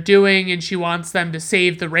whatever they're doing, and she wants them to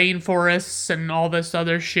save the rainforests and all this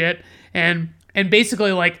other shit. And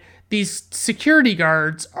basically, like, these security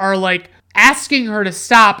guards are, like, asking her to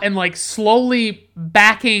stop and, like, slowly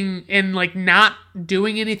backing and, like, not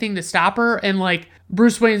doing anything to stop her. And, like,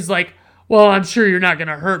 Bruce Wayne's like, well, I'm sure you're not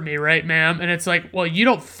gonna hurt me, right, ma'am? And it's like, well, you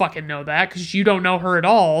don't fucking know that, because you don't know her at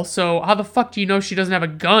all. So how the fuck do you know she doesn't have a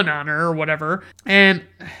gun on her or whatever? And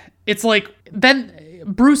it's like, then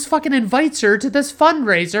Bruce fucking invites her to this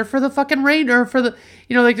fundraiser for the fucking rain, or for the,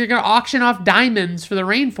 you know, like, they're gonna auction off diamonds for the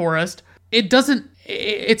rainforest.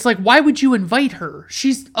 It's like, why would you invite her?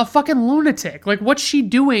 She's a fucking lunatic. Like, what's she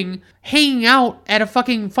doing hanging out at a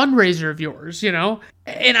fucking fundraiser of yours, you know?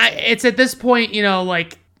 And it's at this point, you know,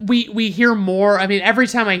 like, we hear more. I mean, every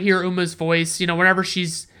time I hear Uma's voice, you know, whenever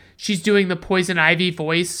she's doing the Poison Ivy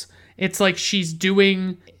voice, it's like she's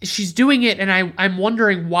doing it, and I'm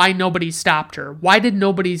wondering why nobody stopped her. Why did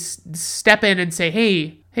nobody step in and say,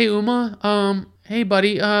 hey Uma, hey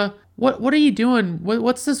buddy, What are you doing?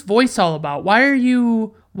 What's this voice all about? Why are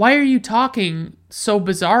you talking so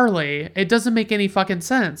bizarrely? It doesn't make any fucking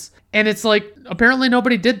sense. And it's like, apparently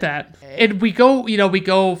nobody did that. And we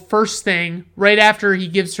go first thing, right after he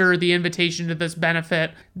gives her the invitation to this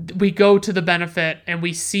benefit, we go to the benefit, and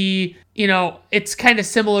we see, you know, it's kind of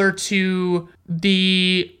similar to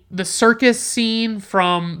the circus scene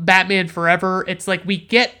from Batman Forever. It's like, we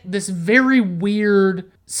get this very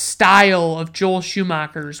weird style of Joel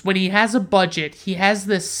Schumacher's. When he has a budget, he has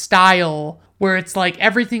this style where it's like,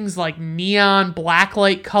 everything's like neon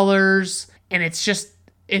blacklight colors, and it's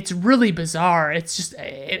really bizarre. It's just,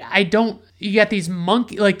 you got these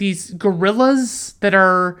these gorillas that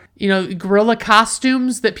are, you know, gorilla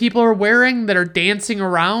costumes that people are wearing that are dancing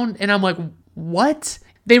around, and I'm like, what?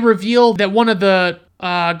 They reveal that one of the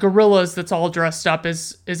gorillas that's all dressed up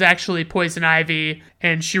is actually Poison Ivy,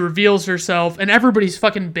 and she reveals herself, and everybody's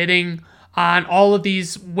fucking bidding on all of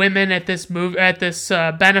these women at this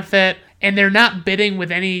benefit, and they're not bidding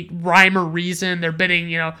with any rhyme or reason. They're bidding,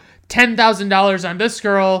 you know, $10,000 on this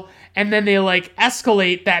girl, and then they, like,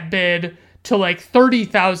 escalate that bid to, like,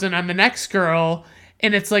 $30,000 on the next girl,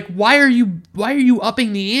 and it's like, why are you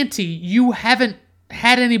upping the ante? You haven't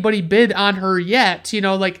had anybody bid on her yet, you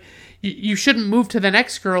know, like, you shouldn't move to the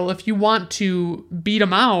next girl if you want to beat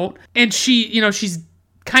them out. And she, you know, she's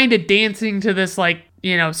kind of dancing to this, like,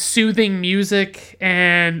 you know, soothing music,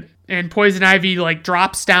 and Poison Ivy, like,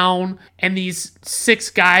 drops down, and these 6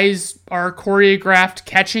 guys are choreographed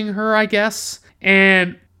catching her, I guess.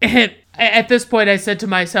 And at this point, I said to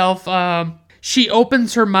myself, she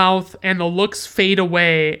opens her mouth, and the looks fade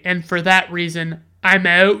away, and for that reason, I'm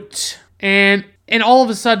out. And And all of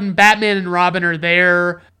a sudden, Batman and Robin are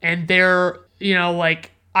there, and they're,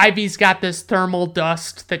 like, Ivy's got this thermal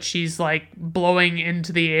dust that she's, like, blowing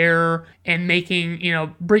into the air and making,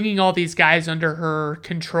 bringing all these guys under her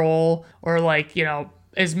control, or, like,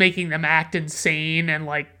 is making them act insane and,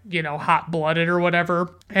 like, hot-blooded or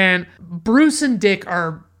whatever. And Bruce and Dick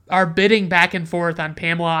are bidding back and forth on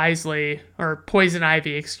Pamela Isley, or Poison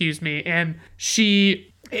Ivy, excuse me, and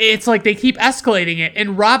it's like they keep escalating it,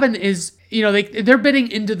 and Robin is, they're bidding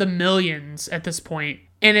into the millions at this point,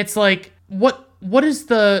 and it's like, what is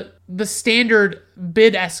the standard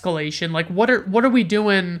bid escalation? Like, what are we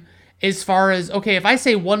doing as far as, okay, if I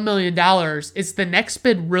say $1 million, is the next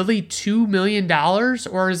bid really $2 million?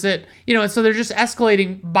 Or is it, so they're just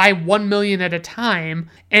escalating by 1 million at a time.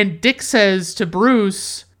 And Dick says to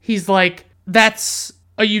Bruce, he's like, that's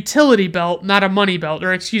a utility belt, not a money belt.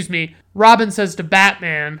 Or excuse me, Robin says to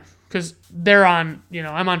Batman, because they're on,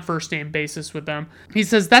 I'm on first name basis with them. He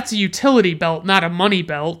says, that's a utility belt, not a money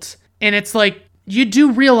belt. And it's like, you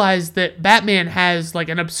do realize that Batman has, like,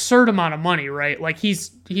 an absurd amount of money, right? Like,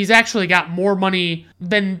 he's actually got more money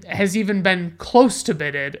than has even been close to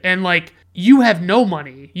bidded. And, like, you have no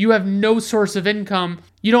money. You have no source of income.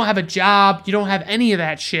 You don't have a job. You don't have any of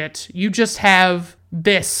that shit. You just have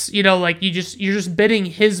this, like, you're just bidding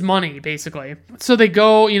his money, basically. So they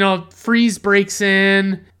go, Freeze breaks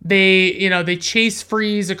in. They chase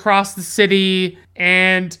Freeze across the city,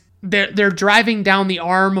 and they're driving down the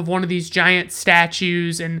arm of one of these giant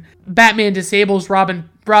statues, and Batman disables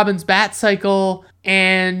Robin's bat cycle,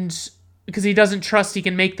 and because he doesn't trust he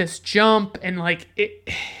can make this jump, and, like,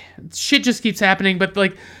 shit just keeps happening. But,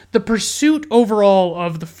 like, the pursuit overall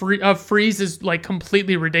of Freeze is, like,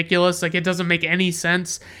 completely ridiculous. Like, it doesn't make any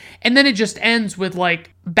sense. And then it just ends with,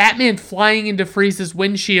 like, Batman flying into Freeze's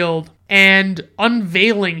windshield and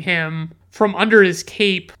unveiling him from under his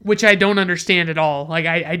cape, which I don't understand at all. Like,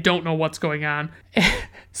 I don't know what's going on.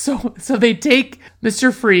 So they take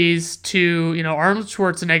Mr. Freeze to, Arnold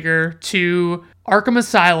Schwarzenegger, to Arkham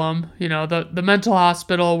Asylum, the mental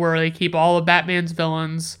hospital where they keep all of Batman's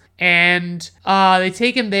villains. And they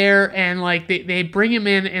take him there, and, like, they bring him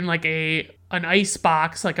in like an ice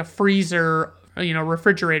box, like a freezer,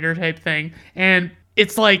 refrigerator type thing. And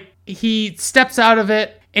it's like he steps out of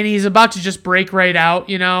it, and he's about to just break right out,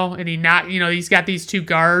 and he's got these two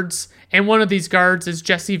guards, and one of these guards is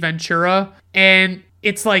Jesse Ventura, and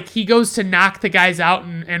it's like he goes to knock the guys out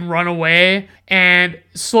and run away, and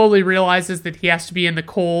slowly realizes that he has to be in the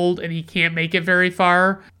cold, and he can't make it very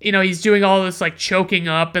far. He's doing all this, like, choking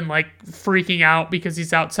up and, like, freaking out because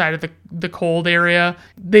he's outside of the cold area.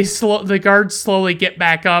 The guards slowly get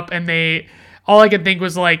back up, and all I could think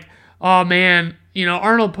was, like, oh man,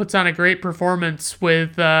 Arnold puts on a great performance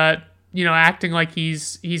with, acting like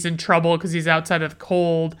he's in trouble because he's outside of the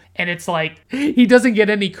cold. And it's like, he doesn't get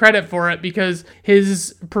any credit for it because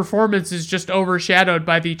his performance is just overshadowed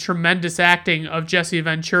by the tremendous acting of Jesse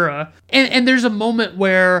Ventura. And there's a moment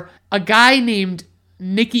where a guy named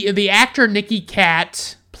the actor Nicky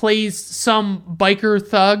Katt plays some biker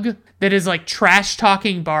thug that is, like, trash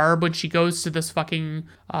talking Barb when she goes to this fucking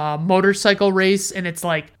motorcycle race, and it's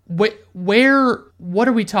like, what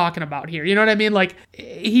are we talking about here? You know what I mean? Like,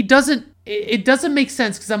 it doesn't make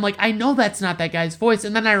sense, because I'm like, I know that's not that guy's voice,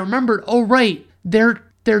 and then I remembered, oh right, they're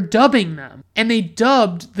dubbing them, and they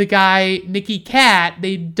dubbed the guy Nicky Katt.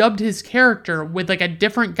 They dubbed his character with, like, a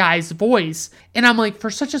different guy's voice, and I'm like, for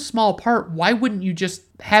such a small part, why wouldn't you just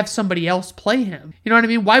have somebody else play him? You know what I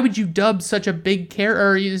mean? Why would you dub such a big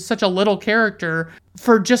character, or such a little character,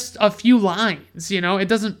 for just a few lines? It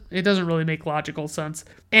doesn't really make logical sense.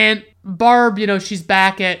 And Barb, you she's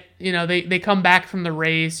back at, they come back from the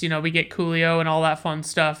race, we get Coolio and all that fun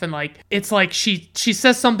stuff, and, like, it's like she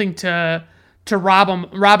says something to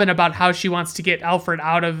Robin about how she wants to get Alfred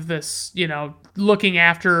out of this, looking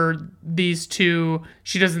after these two.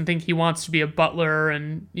 She doesn't think he wants to be a butler,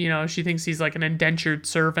 and, she thinks he's like an indentured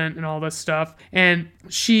servant and all this stuff. And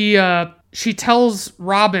she tells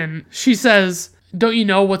Robin, she says, don't you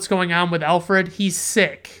know what's going on with Alfred? He's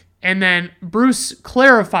sick. And then Bruce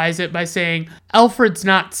clarifies it by saying, Alfred's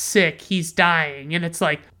not sick, he's dying. And it's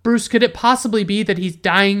like, Bruce, could it possibly be that he's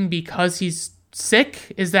dying because he's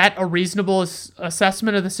sick? Is that a reasonable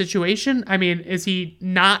assessment of the situation? I mean, is he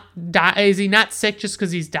not sick just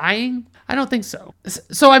because he's dying? I don't think so.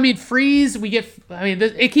 So, I mean, Freeze,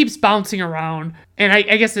 it keeps bouncing around, and I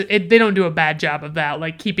guess they don't do a bad job of that,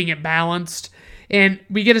 like, keeping it balanced. And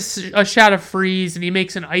we get a shot of Freeze, and he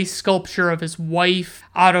makes an ice sculpture of his wife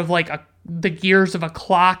out of, like, the gears of a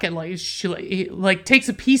clock, and, like, he takes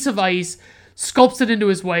a piece of ice, sculpts it into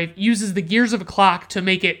his wife, uses the gears of a clock to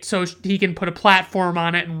make it so he can put a platform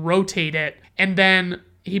on it and rotate it. and then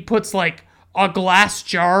he puts like a glass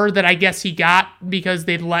jar that I guess he got because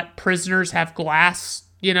they'd let prisoners have glass,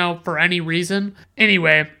 for any reason.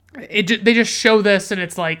 Anyway, they just show this and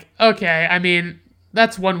it's like, okay, I mean,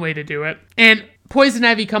 that's one way to do it. And Poison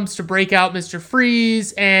Ivy comes to break out Mr.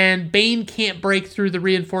 Freeze, and Bane can't break through the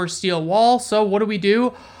reinforced steel wall, so what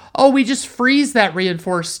do? Oh, we just freeze that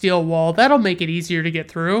reinforced steel wall. That'll make it easier to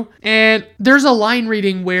get through. And there's a line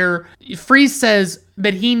reading where Freeze says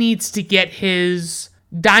that he needs to get his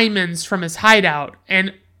diamonds from his hideout.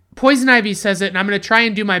 And Poison Ivy says it, and I'm going to try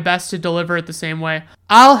and do my best to deliver it the same way.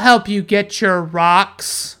 I'll help you get your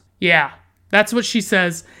rocks. Yeah, that's what she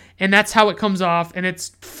says. And that's how it comes off, and it's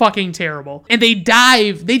fucking terrible. And they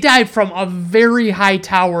dive from a very high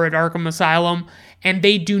tower at Arkham Asylum, and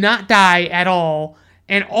they do not die at all.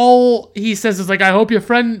 And all he says is like, I hope your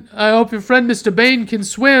friend Mr. Bane can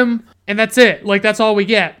swim. And that's it. Like, that's all we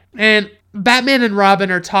get. And Batman and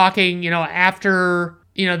Robin are talking, after,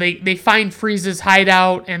 they find Freeze's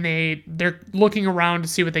hideout, and they're looking around to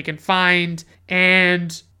see what they can find.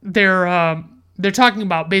 And they're talking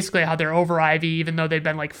about basically how they're over Ivy, even though they've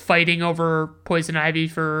been like fighting over Poison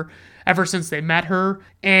Ivy ever since they met her.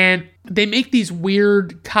 And they make these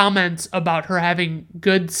weird comments about her having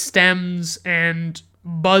good stems and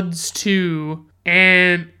buds too,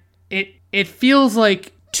 and it feels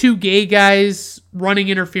like two gay guys running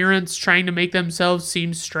interference trying to make themselves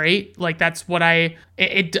seem straight. Like, that's what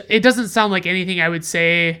it doesn't sound like anything I would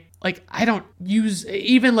say. Like, I don't use,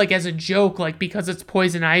 even like as a joke, like, because it's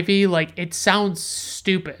Poison Ivy, like, it sounds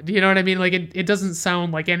stupid, you know what I mean? Like, it doesn't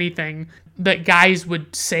sound like anything that guys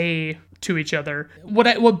would say to each other.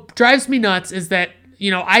 What drives me nuts is that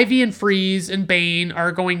Ivy and Freeze and Bane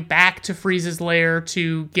are going back to Freeze's lair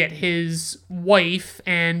to get his wife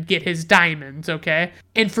and get his diamonds, okay?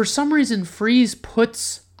 And for some reason, Freeze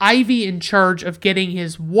puts Ivy in charge of getting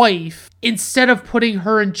his wife instead of putting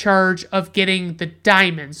her in charge of getting the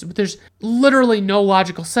diamonds. But there's literally no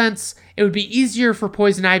logical sense. It would be easier for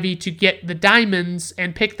Poison Ivy to get the diamonds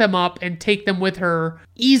and pick them up and take them with her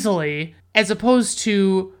easily, as opposed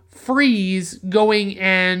to Freeze going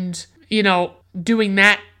and, doing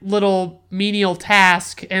that little menial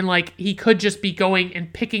task, and like he could just be going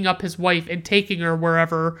and picking up his wife and taking her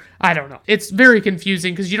wherever. I don't know. It's very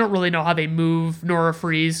confusing because you don't really know how they move Nora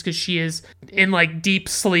Freeze, because she is in like deep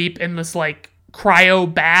sleep in this like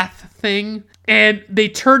cryo bath thing. And they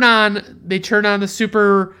turn on the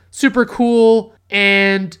super cool,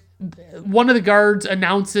 and one of the guards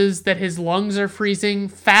announces that his lungs are freezing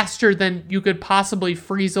faster than you could possibly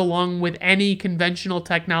freeze a lung with any conventional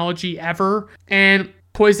technology ever. And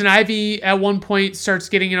Poison Ivy at one point starts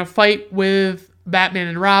getting in a fight with Batman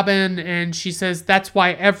and Robin, and she says that's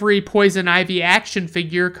why every Poison Ivy action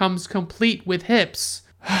figure comes complete with hips.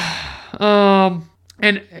 And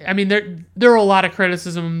I mean, there are a lot of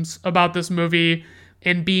criticisms about this movie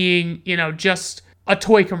and being, just a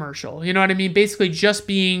toy commercial, you know what I mean? Basically just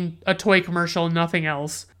being a toy commercial and nothing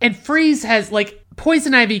else. And Freeze has, like,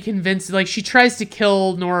 Poison Ivy convinced, like, she tries to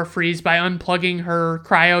kill Nora Freeze by unplugging her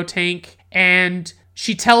cryo tank, and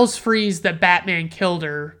she tells Freeze that Batman killed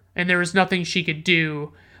her and there was nothing she could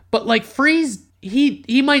do. But, like, Freeze,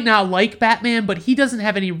 he might not like Batman, but he doesn't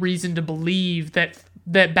have any reason to believe that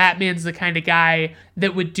Batman's the kind of guy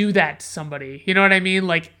that would do that to somebody. You know what I mean?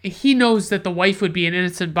 Like, he knows that the wife would be an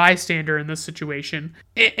innocent bystander in this situation.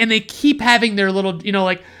 And they keep having their little,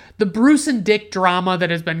 like, the Bruce and Dick drama that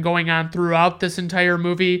has been going on throughout this entire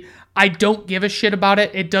movie. I don't give a shit about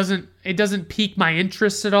it. It doesn't pique my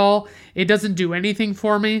interest at all. It doesn't do anything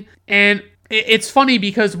for me. And it's funny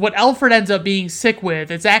because what Alfred ends up being sick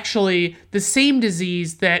with is actually the same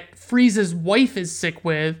disease that Freeze's wife is sick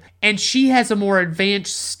with, and she has a more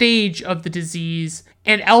advanced stage of the disease,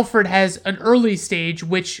 and Alfred has an early stage,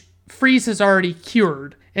 which Freeze has already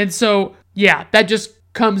cured. And so, yeah, that just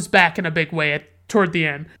comes back in a big way toward the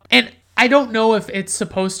end. And I don't know if it's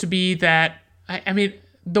supposed to be that, I mean,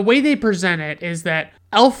 the way they present it is that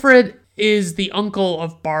Alfred is the uncle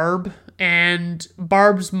of Barb, and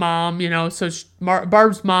Barb's mom,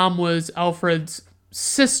 Barb's mom was Alfred's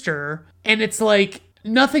sister, and it's like,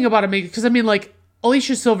 nothing about it makes, because I mean, like,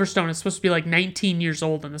 Alicia Silverstone is supposed to be like 19 years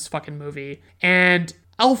old in this fucking movie, and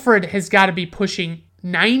Alfred has got to be pushing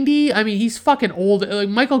 90. I mean, he's fucking old. Like,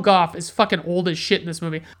 Michael Goff is fucking old as shit in this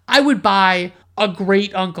movie. I would buy a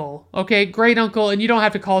great uncle, okay? Great uncle, and you don't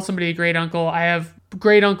have to call somebody a great uncle. I have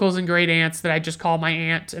great uncles and great aunts that I just call my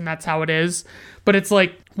aunt, and that's how it is. But it's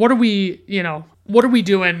like, what are we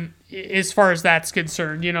doing as far as that's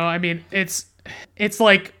concerned? I mean, it's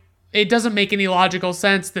like, it doesn't make any logical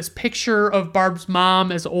sense. This picture of Barb's mom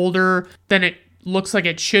is older than it looks like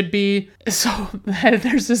it should be. So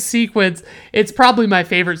there's a sequence. It's probably my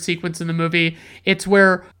favorite sequence in the movie. It's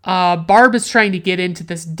where Barb is trying to get into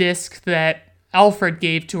this disc that Alfred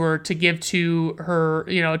gave to her to give to her,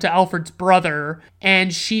 to Alfred's brother,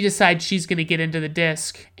 and she decides she's going to get into the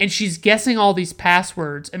disc, and she's guessing all these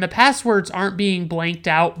passwords, and the passwords aren't being blanked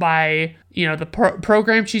out by, the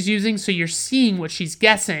program she's using, so you're seeing what she's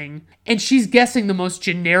guessing, and she's guessing the most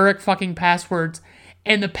generic fucking passwords,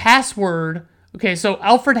 and the password, okay, so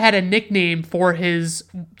Alfred had a nickname for his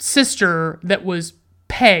sister that was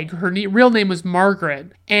Peg, her real name was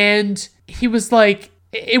Margaret, and he was like,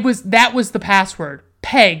 that was the password.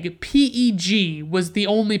 Peg, P-E-G, was the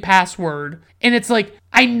only password. And it's like,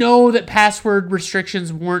 I know that password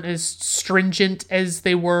restrictions weren't as stringent as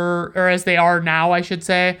they were, or as they are now, I should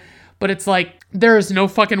say. But it's like, there is no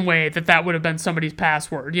fucking way that would have been somebody's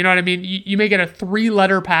password. You know what I mean? You make it a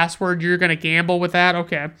 3-letter password, you're going to gamble with that?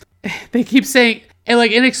 Okay. They keep saying, and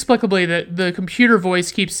like inexplicably, the computer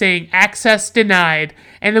voice keeps saying, access denied.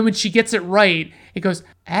 And then when she gets it right, it goes,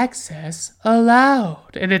 access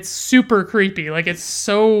allowed. And it's super creepy. Like, it's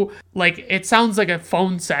so, like, it sounds like a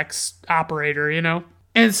phone sex operator,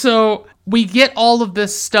 And so we get all of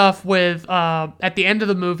this stuff with, at the end of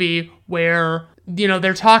the movie where,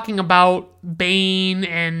 they're talking about Bane,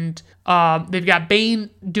 and they've got Bane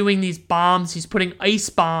doing these bombs. He's putting ice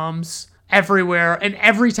bombs everywhere. And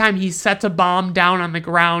every time he sets a bomb down on the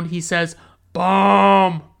ground, he says,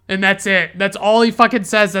 bomb. And that's it. That's all he fucking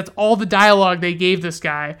says. That's all the dialogue they gave this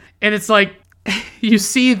guy. And it's like, you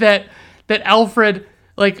see that Alfred,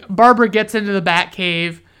 like, Barbara gets into the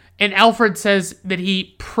Batcave, and Alfred says that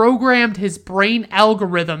he programmed his brain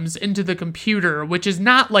algorithms into the computer, which is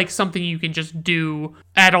not like something you can just do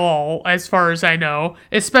at all, as far as I know,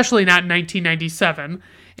 especially not in 1997.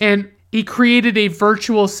 And he created a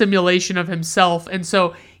virtual simulation of himself. And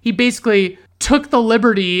so he basically took the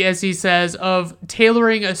liberty, as he says, of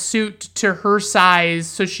tailoring a suit to her size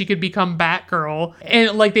so she could become Batgirl.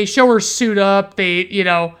 And like, they show her suit up, they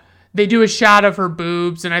do a shot of her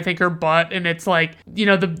boobs and I think her butt, and it's like,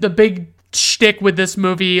 the big shtick with this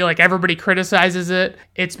movie, like, everybody criticizes it.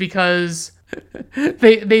 It's because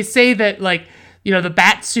they say that, like, the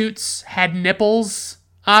bat suits had nipples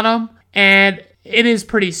on them, and it is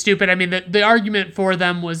pretty stupid. I mean, the argument for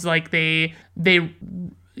them was like they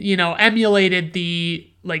emulated the,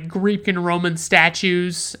 like, Greek and Roman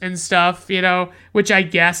statues and stuff, which I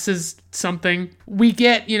guess is something. We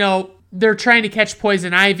get, they're trying to catch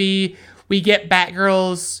Poison Ivy. We get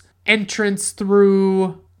Batgirl's entrance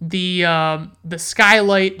through the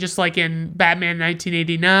skylight, just like in Batman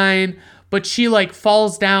 1989, but she, like,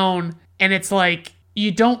 falls down, and it's like,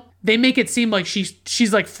 they make it seem like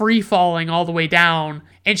she's like free falling all the way down,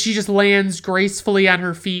 and she just lands gracefully on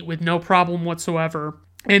her feet with no problem whatsoever.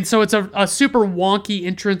 And so it's a super wonky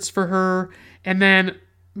entrance for her. And then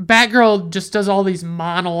Batgirl just does all these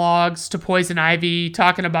monologues to Poison Ivy,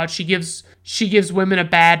 talking about she gives women a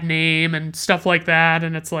bad name and stuff like that.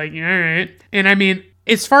 And it's like, all right. And I mean,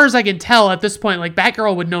 as far as I can tell at this point, like,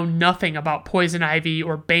 Batgirl would know nothing about Poison Ivy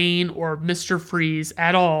or Bane or Mr. Freeze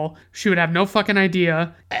at all. She would have no fucking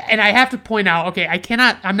idea. And I have to point out, okay,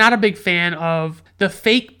 I'm not a big fan of the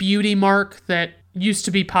fake beauty mark that used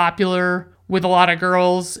to be popular with a lot of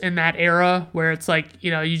girls in that era, where it's like,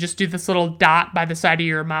 you just do this little dot by the side of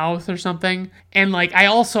your mouth or something. And, like, I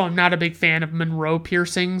also am not a big fan of Monroe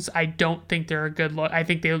piercings. I don't think they're a good look. I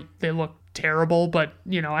think they look terrible, but,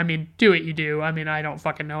 I mean, do what you do. I mean, I don't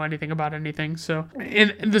fucking know anything about anything, so.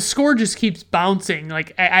 And the score just keeps bouncing.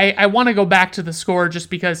 Like, I want to go back to the score just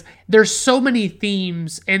because there's so many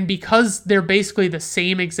themes, and because they're basically the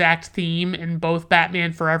same exact theme in both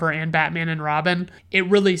Batman Forever and Batman and Robin, it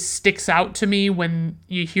really sticks out to me when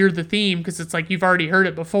you hear the theme, because it's like, you've already heard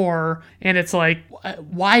it before, and it's like,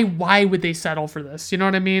 why would they settle for this? You know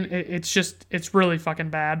what I mean? It's really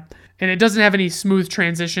fucking bad. And it doesn't have any smooth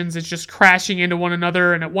transitions. It's just crashing into one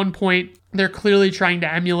another. And at one point, they're clearly trying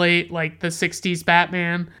to emulate, like, the 60s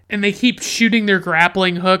Batman. And they keep shooting their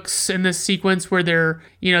grappling hooks in this sequence where they're,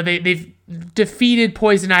 they've defeated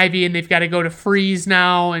Poison Ivy and they've got to go to Freeze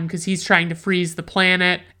now. And because he's trying to freeze the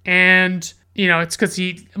planet. And, it's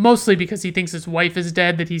mostly because he thinks his wife is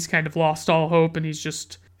dead that he's kind of lost all hope. And he's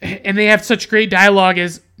just, and they have such great dialogue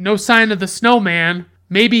as, no sign of the snowman.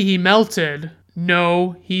 Maybe he melted.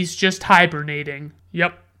 No, he's just hibernating.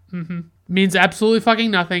 Yep. Means absolutely fucking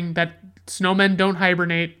nothing. That snowmen don't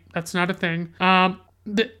hibernate. That's not a thing.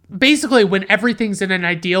 Basically, when everything's in an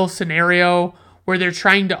ideal scenario where they're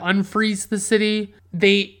trying to unfreeze the city,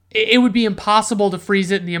 it would be impossible to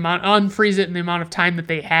unfreeze it in the amount of time that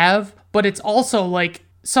they have. But it's also like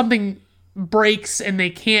something breaks and they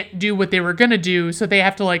can't do what they were going to do. So they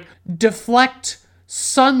have to like deflect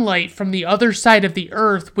sunlight from the other side of the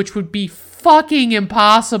earth, which would be fucking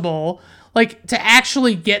impossible. Like to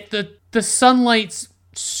actually get the sunlight's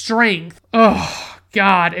strength. Oh,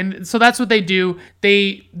 God. And so that's what they do.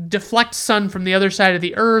 They deflect sun from the other side of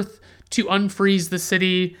the earth to unfreeze the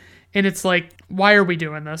city. And it's like, why are we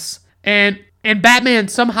doing this? And Batman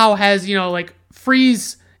somehow has, like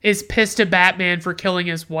Freeze is pissed at Batman for killing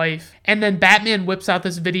his wife. And then Batman whips out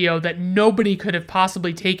this video that nobody could have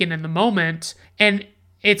possibly taken in the moment. And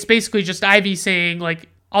it's basically just Ivy saying, like,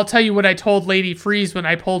 I'll tell you what I told Lady Freeze when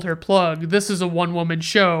I pulled her plug. This is a one-woman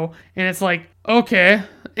show. And it's like, okay.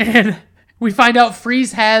 And we find out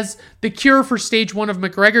Freeze has the cure for stage 1 of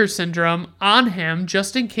McGregor syndrome on him,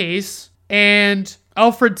 just in case. And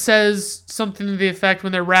Alfred says something to the effect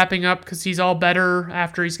when they're wrapping up, because he's all better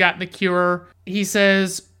after he's gotten the cure. He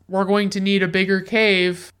says, we're going to need a bigger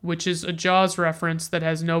cave, which is a Jaws reference that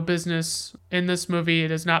has no business in this movie.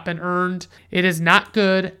 It has not been earned. It is not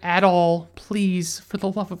good at all. Please, for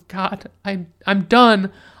the love of God, I'm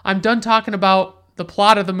done. I'm done talking about the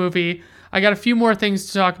plot of the movie. I got a few more things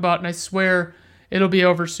to talk about, and I swear it'll be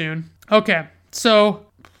over soon. Okay, so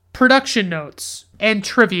production notes and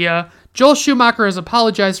trivia. Joel Schumacher has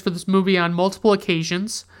apologized for this movie on multiple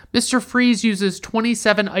occasions. Mr. Freeze uses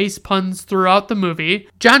 27 ice puns throughout the movie.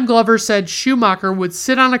 John Glover said Schumacher would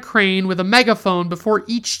sit on a crane with a megaphone before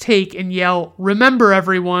each take and yell, "Remember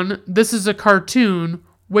everyone, this is a cartoon,"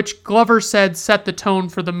 which Glover said set the tone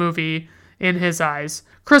for the movie in his eyes.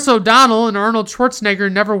 Chris O'Donnell and Arnold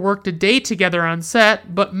Schwarzenegger never worked a day together on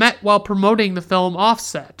set, but met while promoting the film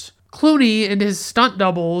offset. Clooney and his stunt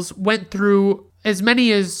doubles went through as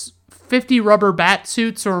many as 50 rubber bat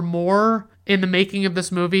suits or more in the making of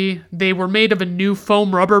this movie. They were made of a new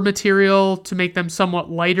foam rubber material to make them somewhat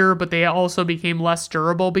lighter, but they also became less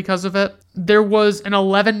durable because of it. There was an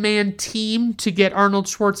 11-man team to get Arnold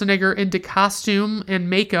Schwarzenegger into costume and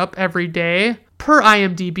makeup every day. Per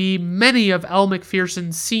IMDb, many of Elle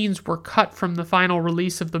Macpherson's scenes were cut from the final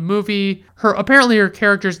release of the movie. Apparently her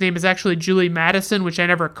character's name is actually Julie Madison, which I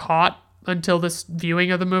never caught until this viewing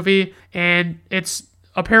of the movie. And it's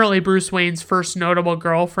apparently Bruce Wayne's first notable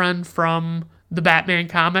girlfriend from the Batman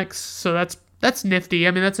comics. So that's nifty.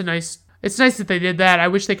 I mean, it's nice that they did that. I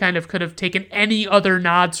wish they kind of could have taken any other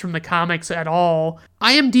nods from the comics at all.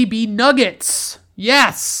 IMDb nuggets.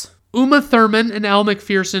 Yes. Uma Thurman and Elle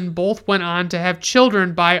Macpherson both went on to have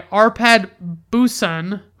children by Arpad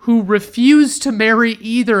Busan, who refused to marry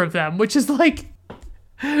either of them, which is like...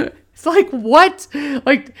 It's like, what?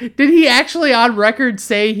 Like, did he actually on record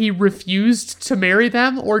say he refused to marry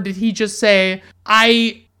them? Or did he just say,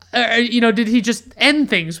 did he just end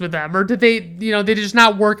things with them? Or did they, they just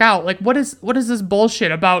not work out? Like, what is this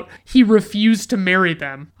bullshit about he refused to marry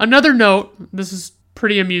them? Another note, this is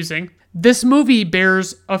pretty amusing. This movie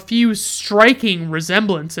bears a few striking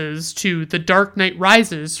resemblances to The Dark Knight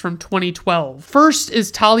Rises from 2012. First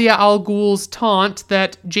is Talia al Ghul's taunt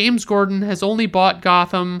that James Gordon has only bought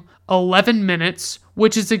Gotham 11 minutes,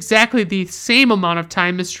 which is exactly the same amount of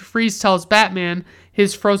time Mr. Freeze tells Batman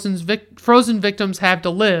his frozen victims have to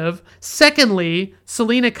live. Secondly,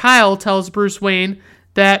 Selina Kyle tells Bruce Wayne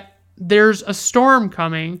that there's a storm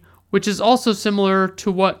coming, which is also similar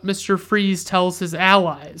to what Mr. Freeze tells his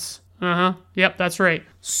allies. Yep, that's right.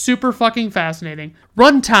 Super fucking fascinating.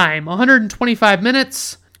 Runtime, 125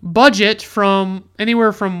 minutes. Budget from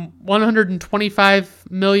anywhere from 125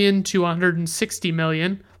 million to 160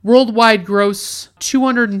 million. Worldwide gross,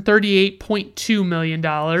 $238.2 million.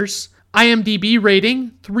 IMDb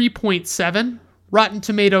rating, 3.7. Rotten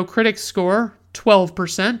Tomato critics score,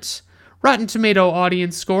 12%. Rotten Tomato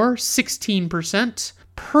audience score, 16%.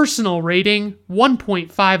 Personal rating,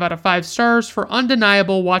 1.5 out of 5 stars for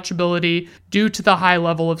undeniable watchability due to the high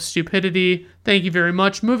level of stupidity. Thank you very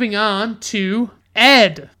much. Moving on to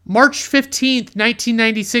Ed. March 15th,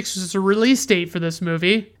 1996 was the release date for this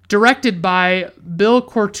movie. Directed by Bill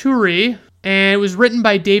Courturi, and it was written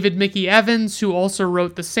by David Mickey Evans, who also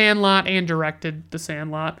wrote The Sandlot and directed The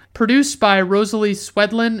Sandlot. Produced by Rosalie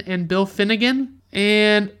Swedlin and Bill Finnegan.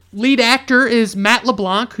 And lead actor is Matt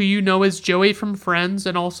LeBlanc, who you know as Joey from Friends,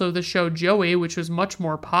 and also the show Joey, which was much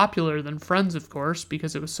more popular than Friends, of course,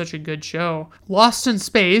 because it was such a good show. Lost in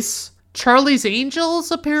Space, Charlie's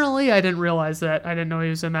Angels, apparently. I didn't realize that. I didn't know he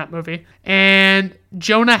was in that movie. And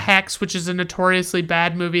Jonah Hex, which is a notoriously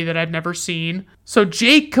bad movie that I've never seen. So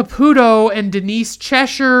Jake Caputo and Denise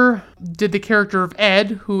Cheshire did the character of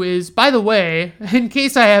Ed, who is, by the way, in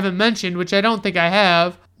case I haven't mentioned, which I don't think I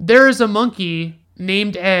have, there is a monkey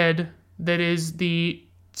named Ed that is the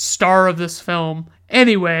star of this film.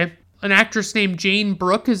 Anyway, an actress named Jane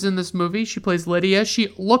Brooke is in this movie. She plays Lydia.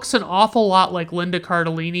 She looks an awful lot like Linda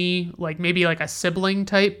Cardellini, like maybe like a sibling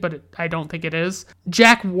type, but I don't think it is.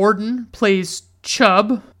 Jack Warden plays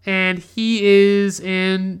Chubb, and he is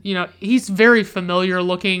in, he's very familiar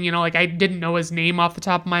looking, like I didn't know his name off the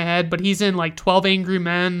top of my head, but he's in like 12 Angry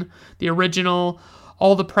Men, the original,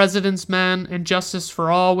 All the President's Men, and Justice for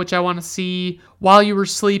All, which I want to see, While You Were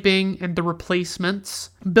Sleeping, and The Replacements.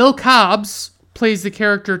 Bill Cobbs plays the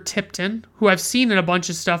character Tipton, who I've seen in a bunch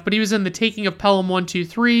of stuff, but he was in The Taking of Pelham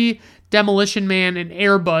 123, Demolition Man, and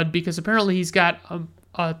Air Bud, because apparently he's got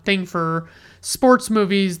a thing for sports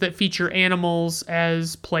movies that feature animals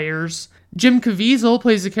as players. Jim Caviezel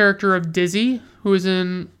plays the character of Dizzy, who is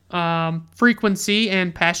in Frequency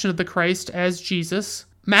and Passion of the Christ as Jesus.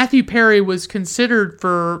 Matthew Perry was considered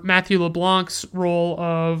for Matthew LeBlanc's role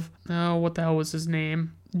of, what the hell was his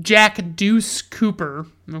name? Jack Deuce Cooper,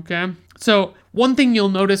 okay? So one thing you'll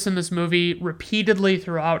notice in this movie repeatedly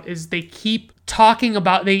throughout is they keep talking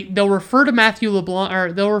about, they'll refer to Matt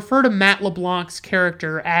LeBlanc's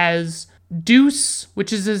character as Deuce,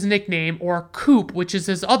 which is his nickname, or Coop, which is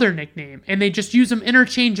his other nickname. And they just use them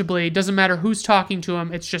interchangeably. It doesn't matter who's talking to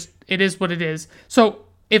him. It is what it is. So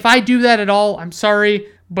if I do that at all, I'm sorry,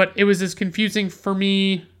 but it was as confusing for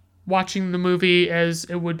me watching the movie as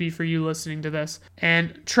it would be for you listening to this.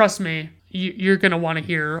 And trust me, you're going to want to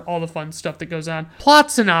hear all the fun stuff that goes on. Plot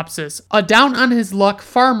synopsis. A down-on-his-luck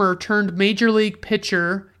farmer turned major league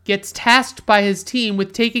pitcher gets tasked by his team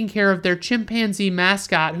with taking care of their chimpanzee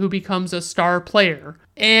mascot who becomes a star player.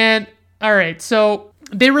 And, all right, so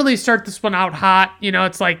they really start this one out hot.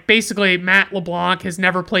 It's like basically Matt LeBlanc has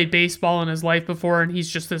never played baseball in his life before, and he's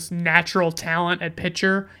just this natural talent at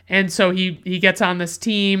pitcher. And so he gets on this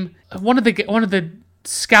team. One of the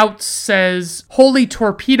scouts says, "Holy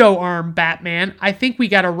torpedo arm, Batman. I think we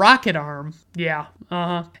got a rocket arm." Yeah,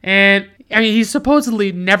 And, he's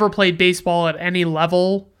supposedly never played baseball at any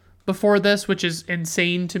level before this, which is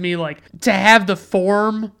insane to me. Like, to have the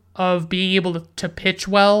form of being able to pitch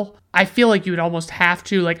well, I feel like you would almost have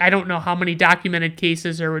to. Like, I don't know how many documented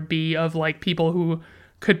cases there would be of, like, people who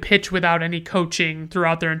could pitch without any coaching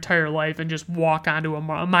throughout their entire life and just walk onto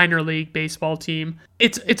a minor league baseball team.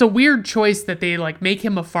 It's a weird choice that they, like, make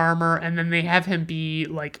him a farmer and then they have him be,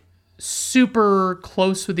 like, super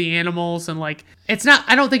close with the animals, and like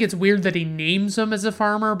I don't think it's weird that he names them as a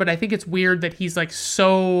farmer, but I think it's weird that he's like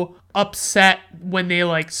so upset when they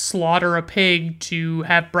like slaughter a pig to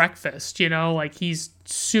have breakfast, like he's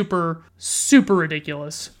super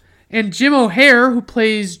ridiculous. And Jim O'Hare, who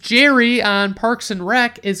plays Jerry on Parks and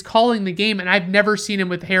Rec, is calling the game, and I've never seen him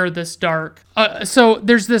with hair this dark. So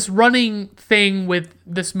there's this running thing with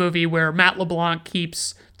this movie where Matt LeBlanc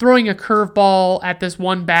keeps throwing a curveball at this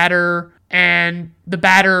one batter, and the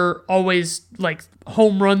batter always like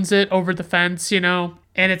home runs it over the fence, and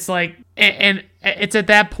it's like, and it's at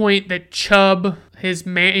that point that Chubb, his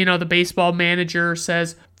man, the baseball manager,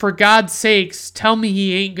 says, "For God's sakes, tell me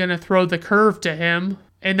he ain't gonna throw the curve to him."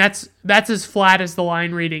 And that's as flat as the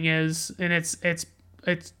line reading is, and it's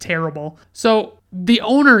terrible. So the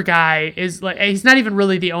owner guy is like, he's not even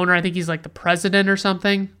really the owner. I think he's like the president or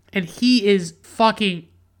something, and he is fucking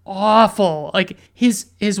awful. Like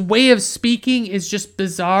his way of speaking is just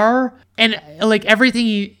bizarre, and like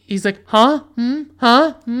everything he's like, and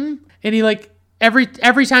he like every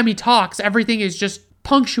time he talks, everything is just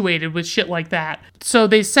punctuated with shit like that. So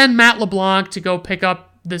they send Matt LeBlanc to go pick up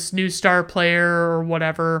this new star player or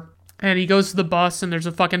whatever, and he goes to the bus, and there's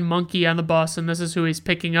a fucking monkey on the bus, and this is who he's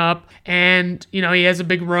picking up. And he has a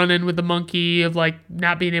big run-in with the monkey of like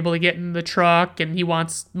not being able to get in the truck, and he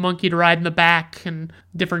wants monkey to ride in the back and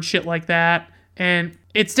different shit like that. And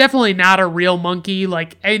it's definitely not a real monkey.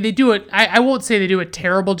 Like, they do it, I won't say they do a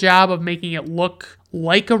terrible job of making it look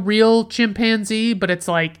like a real chimpanzee, but it's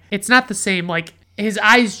like, it's not the same. Like, his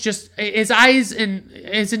eyes and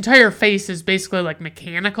his entire face is basically like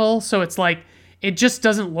mechanical, so it's like it just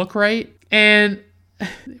doesn't look right. And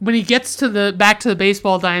when he gets back to the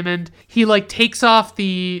baseball diamond, he like takes off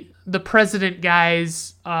the president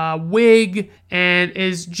guy's wig and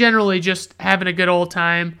is generally just having a good old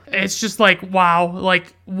time. It's just like, wow,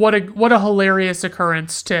 like what a hilarious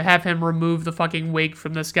occurrence to have him remove the fucking wig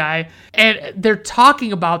from this guy. And they're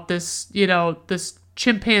talking about this, this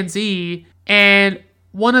chimpanzee. And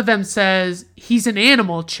one of them says, "He's an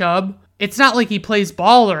animal, Chubb. It's not like he plays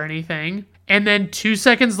ball or anything." And then 2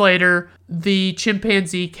 seconds later, the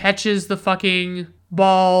chimpanzee catches the fucking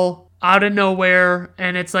ball out of nowhere.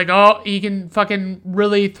 And it's like, oh, he can fucking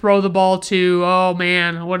really throw the ball too. Oh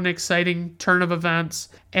man, what an exciting turn of events.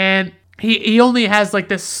 And he only has like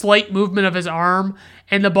this slight movement of his arm,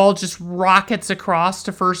 and the ball just rockets across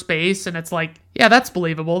to first base, and it's like, yeah, that's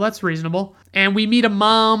believable, that's reasonable. And we meet a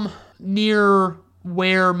mom near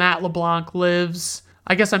where Matt LeBlanc lives.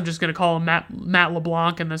 I guess I'm just going to call him Matt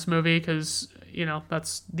LeBlanc in this movie because, you know,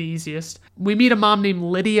 that's the easiest. We meet a mom named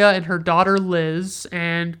Lydia and her daughter Liz,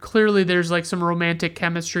 and clearly there's like some romantic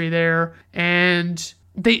chemistry there. And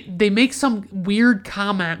they make some weird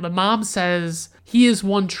comment. The mom says he is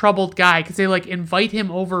one troubled guy because they like invite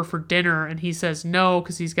him over for dinner, and he says no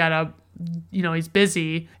because he's got he's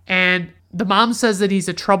busy. And the mom says that he's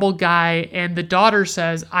a troubled guy, and the daughter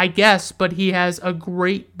says, I guess, but he has a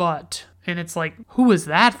great butt. And it's like, who is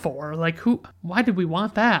that for? Like, why did we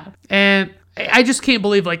want that? And I just can't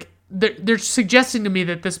believe, like, they're suggesting to me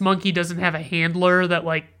that this monkey doesn't have a handler, that,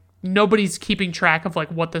 like, nobody's keeping track of, like,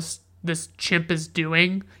 what this chimp is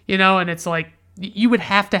doing, you know? And it's like, you would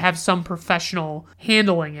have to have some professional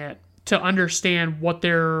handling it to understand what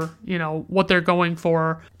they're going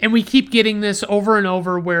for. And we keep getting this over and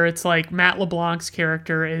over where it's like Matt LeBlanc's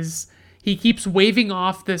character he keeps waving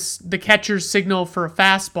off the catcher's signal for a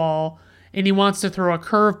fastball, and he wants to throw a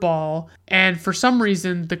curveball. And for some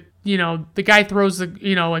reason, the guy throws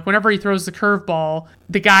like whenever he throws the curveball,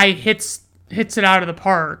 the guy hits it out of the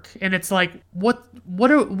park. And it's like,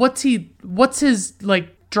 what's his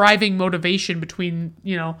like driving motivation between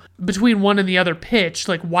one and the other pitch?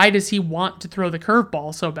 Like, why does he want to throw the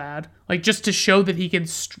curveball so bad? Like, just to show that he can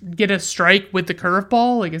get a strike with the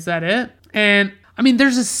curveball? Like, is that it? And I mean,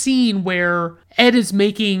 there's a scene where Ed is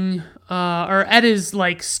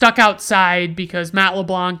like stuck outside because Matt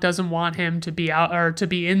LeBlanc doesn't want him to be out or to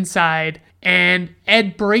be inside, and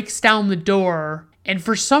Ed breaks down the door, and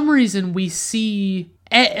for some reason we see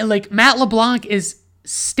like Matt LeBlanc is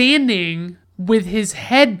standing with his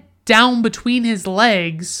head down between his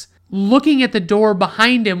legs, looking at the door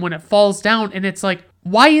behind him when it falls down. And it's like,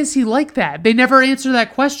 why is he like that? They never answer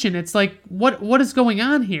that question. It's like, what is going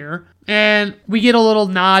on here? And we get a little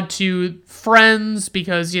nod to Friends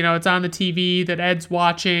because, it's on the TV that Ed's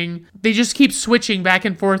watching. They just keep switching back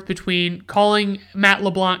and forth between calling Matt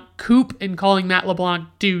LeBlanc Coop and calling Matt LeBlanc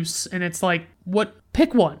Deuce. And it's like,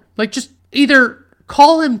 pick one. Like, just either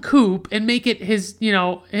call him Coop and make it his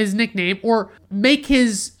nickname, or make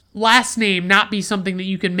his last name not be something that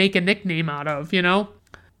you can make a nickname out of,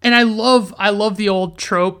 And I love the old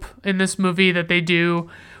trope in this movie that they do,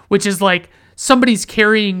 which is like somebody's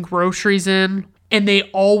carrying groceries in, and they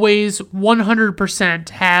always 100%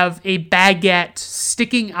 have a baguette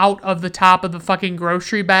sticking out of the top of the fucking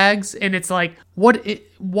grocery bags. And it's like, what?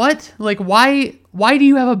 Like, why do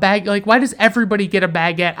you have a bag? Like, why does everybody get a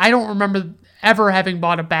baguette? I don't remember ever having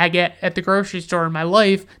bought a baguette at the grocery store in my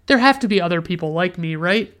life. There have to be other people like me,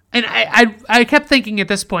 right? And I kept thinking at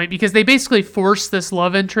this point, because they basically forced this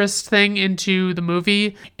love interest thing into the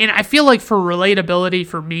movie, and I feel like for relatability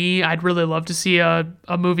for me, I'd really love to see a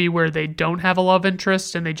movie where they don't have a love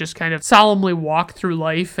interest and they just kind of solemnly walk through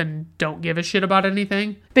life and don't give a shit about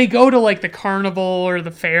anything. They go to like the carnival or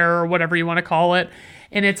the fair or whatever you want to call it,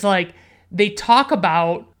 and it's like they talk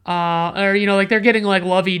about like they're getting like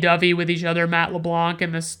lovey-dovey with each other, Matt LeBlanc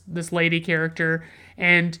and this lady character,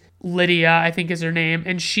 and Lydia, I think is her name,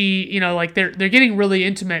 and she, like they're getting really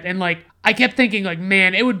intimate, and like I kept thinking like,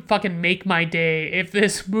 man, it would fucking make my day if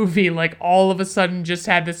this movie like all of a sudden just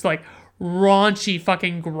had this like raunchy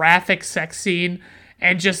fucking graphic sex scene,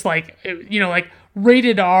 and just like like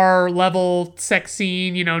rated R level sex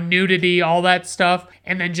scene, nudity, all that stuff,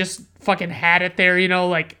 and then just fucking had it there,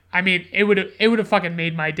 like, I mean, it would have fucking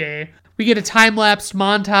made my day. We get a time-lapsed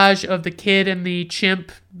montage of the kid and the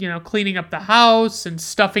chimp, cleaning up the house and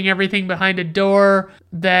stuffing everything behind a door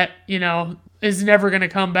that, is never going to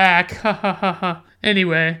come back.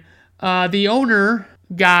 Anyway, the owner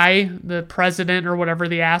guy, the president or whatever,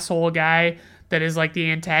 the asshole guy that is like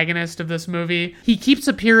the antagonist of this movie, he keeps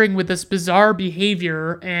appearing with this bizarre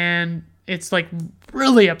behavior, and it's like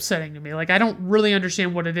really upsetting to me. Like, I don't really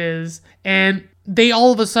understand what it is. And they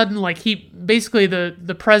all of a sudden, like,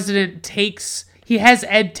 the president he has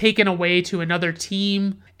Ed taken away to another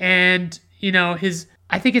team, and,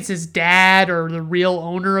 I think it's his dad or the real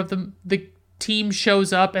owner of the team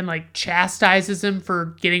shows up and like chastises him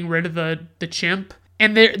for getting rid of the chimp.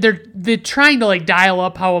 And they're trying to like dial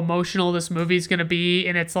up how emotional this movie's gonna be,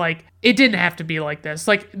 and it's like, it didn't have to be like this.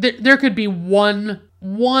 Like, there could be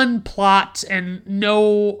one plot and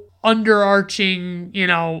no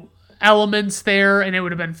underarching, elements there, and it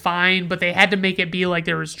would have been fine, but they had to make it be like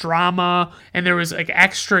there was drama and there was like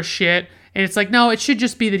extra shit, and it's like, no, it should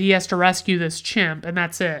just be that he has to rescue this chimp, and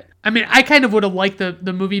that's it. I mean, I kind of would have liked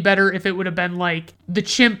the movie better if it would have been like the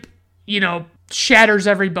chimp, shatters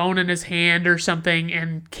every bone in his hand or something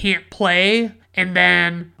and can't play. And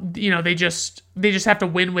then, they just have to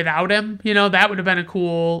win without him. That would have been a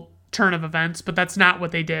cool turn of events, but that's not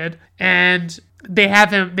what they did. And they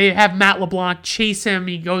have Matt LeBlanc chase him.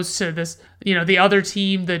 He goes to this, the other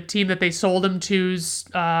team, the team that they sold him to's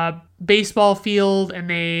baseball field, and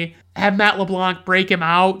they have Matt LeBlanc break him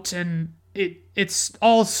out, and it's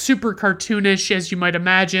all super cartoonish, as you might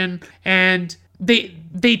imagine. And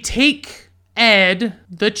they take Ed,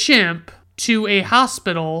 the chimp, to a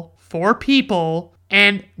hospital for people,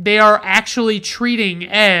 and they are actually treating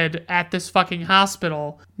Ed at this fucking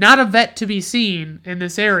hospital. Not a vet to be seen in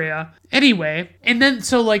this area. Anyway, and then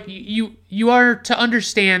so like you are to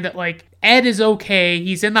understand that like Ed is okay.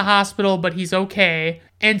 He's in the hospital, but he's okay.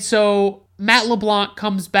 And so Matt LeBlanc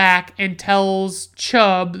comes back and tells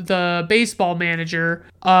Chubb, the baseball manager,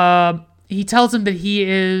 he tells him that he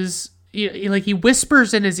is, he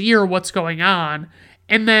whispers in his ear what's going on.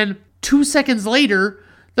 And then 2 seconds later,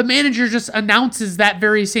 the manager just announces that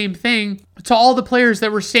very same thing to all the players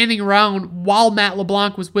that were standing around while Matt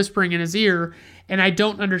LeBlanc was whispering in his ear, and I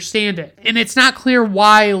don't understand it. And it's not clear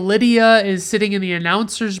why Lydia is sitting in the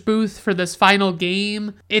announcer's booth for this final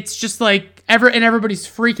game. It's just like, everybody's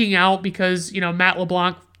freaking out because, Matt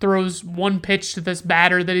LeBlanc throws one pitch to this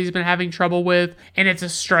batter that he's been having trouble with, and it's a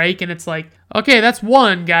strike, and it's like, okay, that's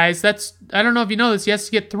one, guys. I don't know if you know this, he has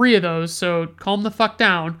to get 3 of those, so calm the fuck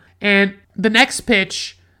down. And the next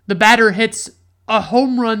pitch, the batter hits a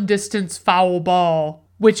home run distance foul ball,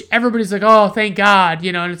 which everybody's like, oh, thank God,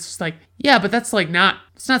 and it's just like, yeah, but that's like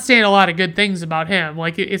it's not saying a lot of good things about him.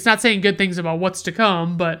 Like, it's not saying good things about what's to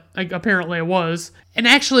come, but like, apparently it was. And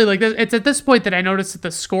actually, like, it's at this point that I noticed that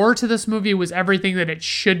the score to this movie was everything that it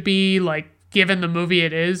should be, like, given the movie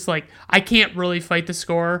it is. Like, I can't really fight the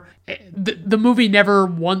score. The movie never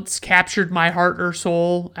once captured my heart or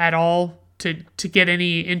soul at all to get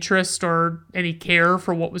any interest or any care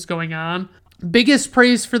for what was going on. Biggest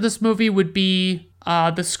praise for this movie would be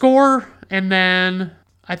the score, and then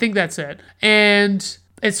I think that's it. And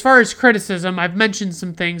as far as criticism, I've mentioned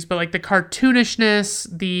some things, but like the cartoonishness,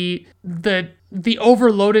 the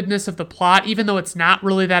overloadedness of the plot, even though it's not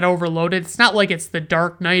really that overloaded. It's not like it's The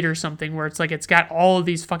Dark Knight or something where it's like it's got all of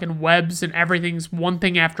these fucking webs and everything's one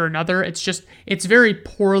thing after another. It's very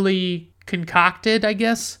poorly concocted, I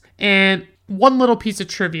guess. And one little piece of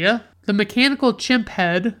trivia, the mechanical chimp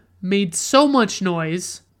head made so much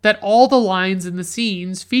noise that all the lines in the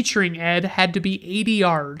scenes featuring Ed had to be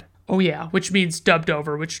 80-yard. Oh yeah, which means dubbed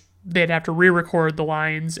over, which they'd have to re-record the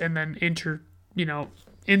lines and then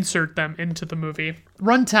insert them into the movie.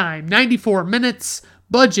 Runtime, 94 minutes.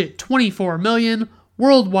 Budget, $24 million.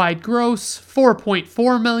 Worldwide gross,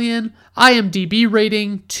 $4.4 million. IMDb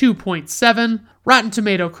rating, 2.7. Rotten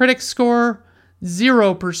Tomato critics score,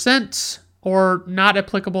 0%. Or not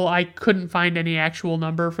applicable. I couldn't find any actual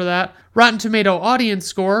number for that. Rotten Tomato audience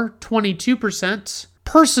score, 22%.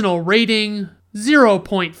 Personal rating,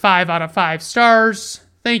 0.5 out of 5 stars.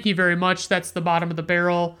 Thank you very much. That's the bottom of the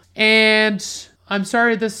barrel. And I'm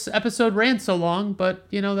sorry this episode ran so long, but,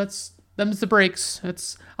 them's the breaks.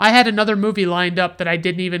 I had another movie lined up that I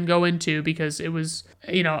didn't even go into because it was,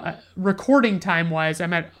 recording time-wise,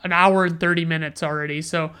 I'm at an hour and 30 minutes already,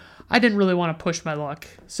 so I didn't really want to push my luck.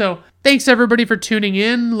 So thanks everybody for tuning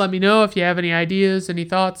in. Let me know if you have any ideas, any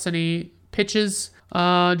thoughts, any pitches.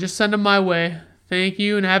 Just send them my way. Thank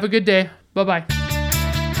you and have a good day. Bye-bye.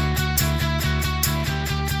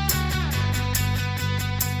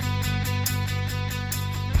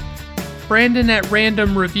 Brandon at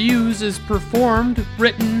Random Reviews is performed,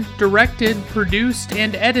 written, directed, produced,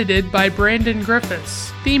 and edited by Brandon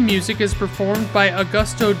Griffiths. Theme music is performed by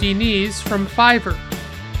Augusto Diniz from Fiverr.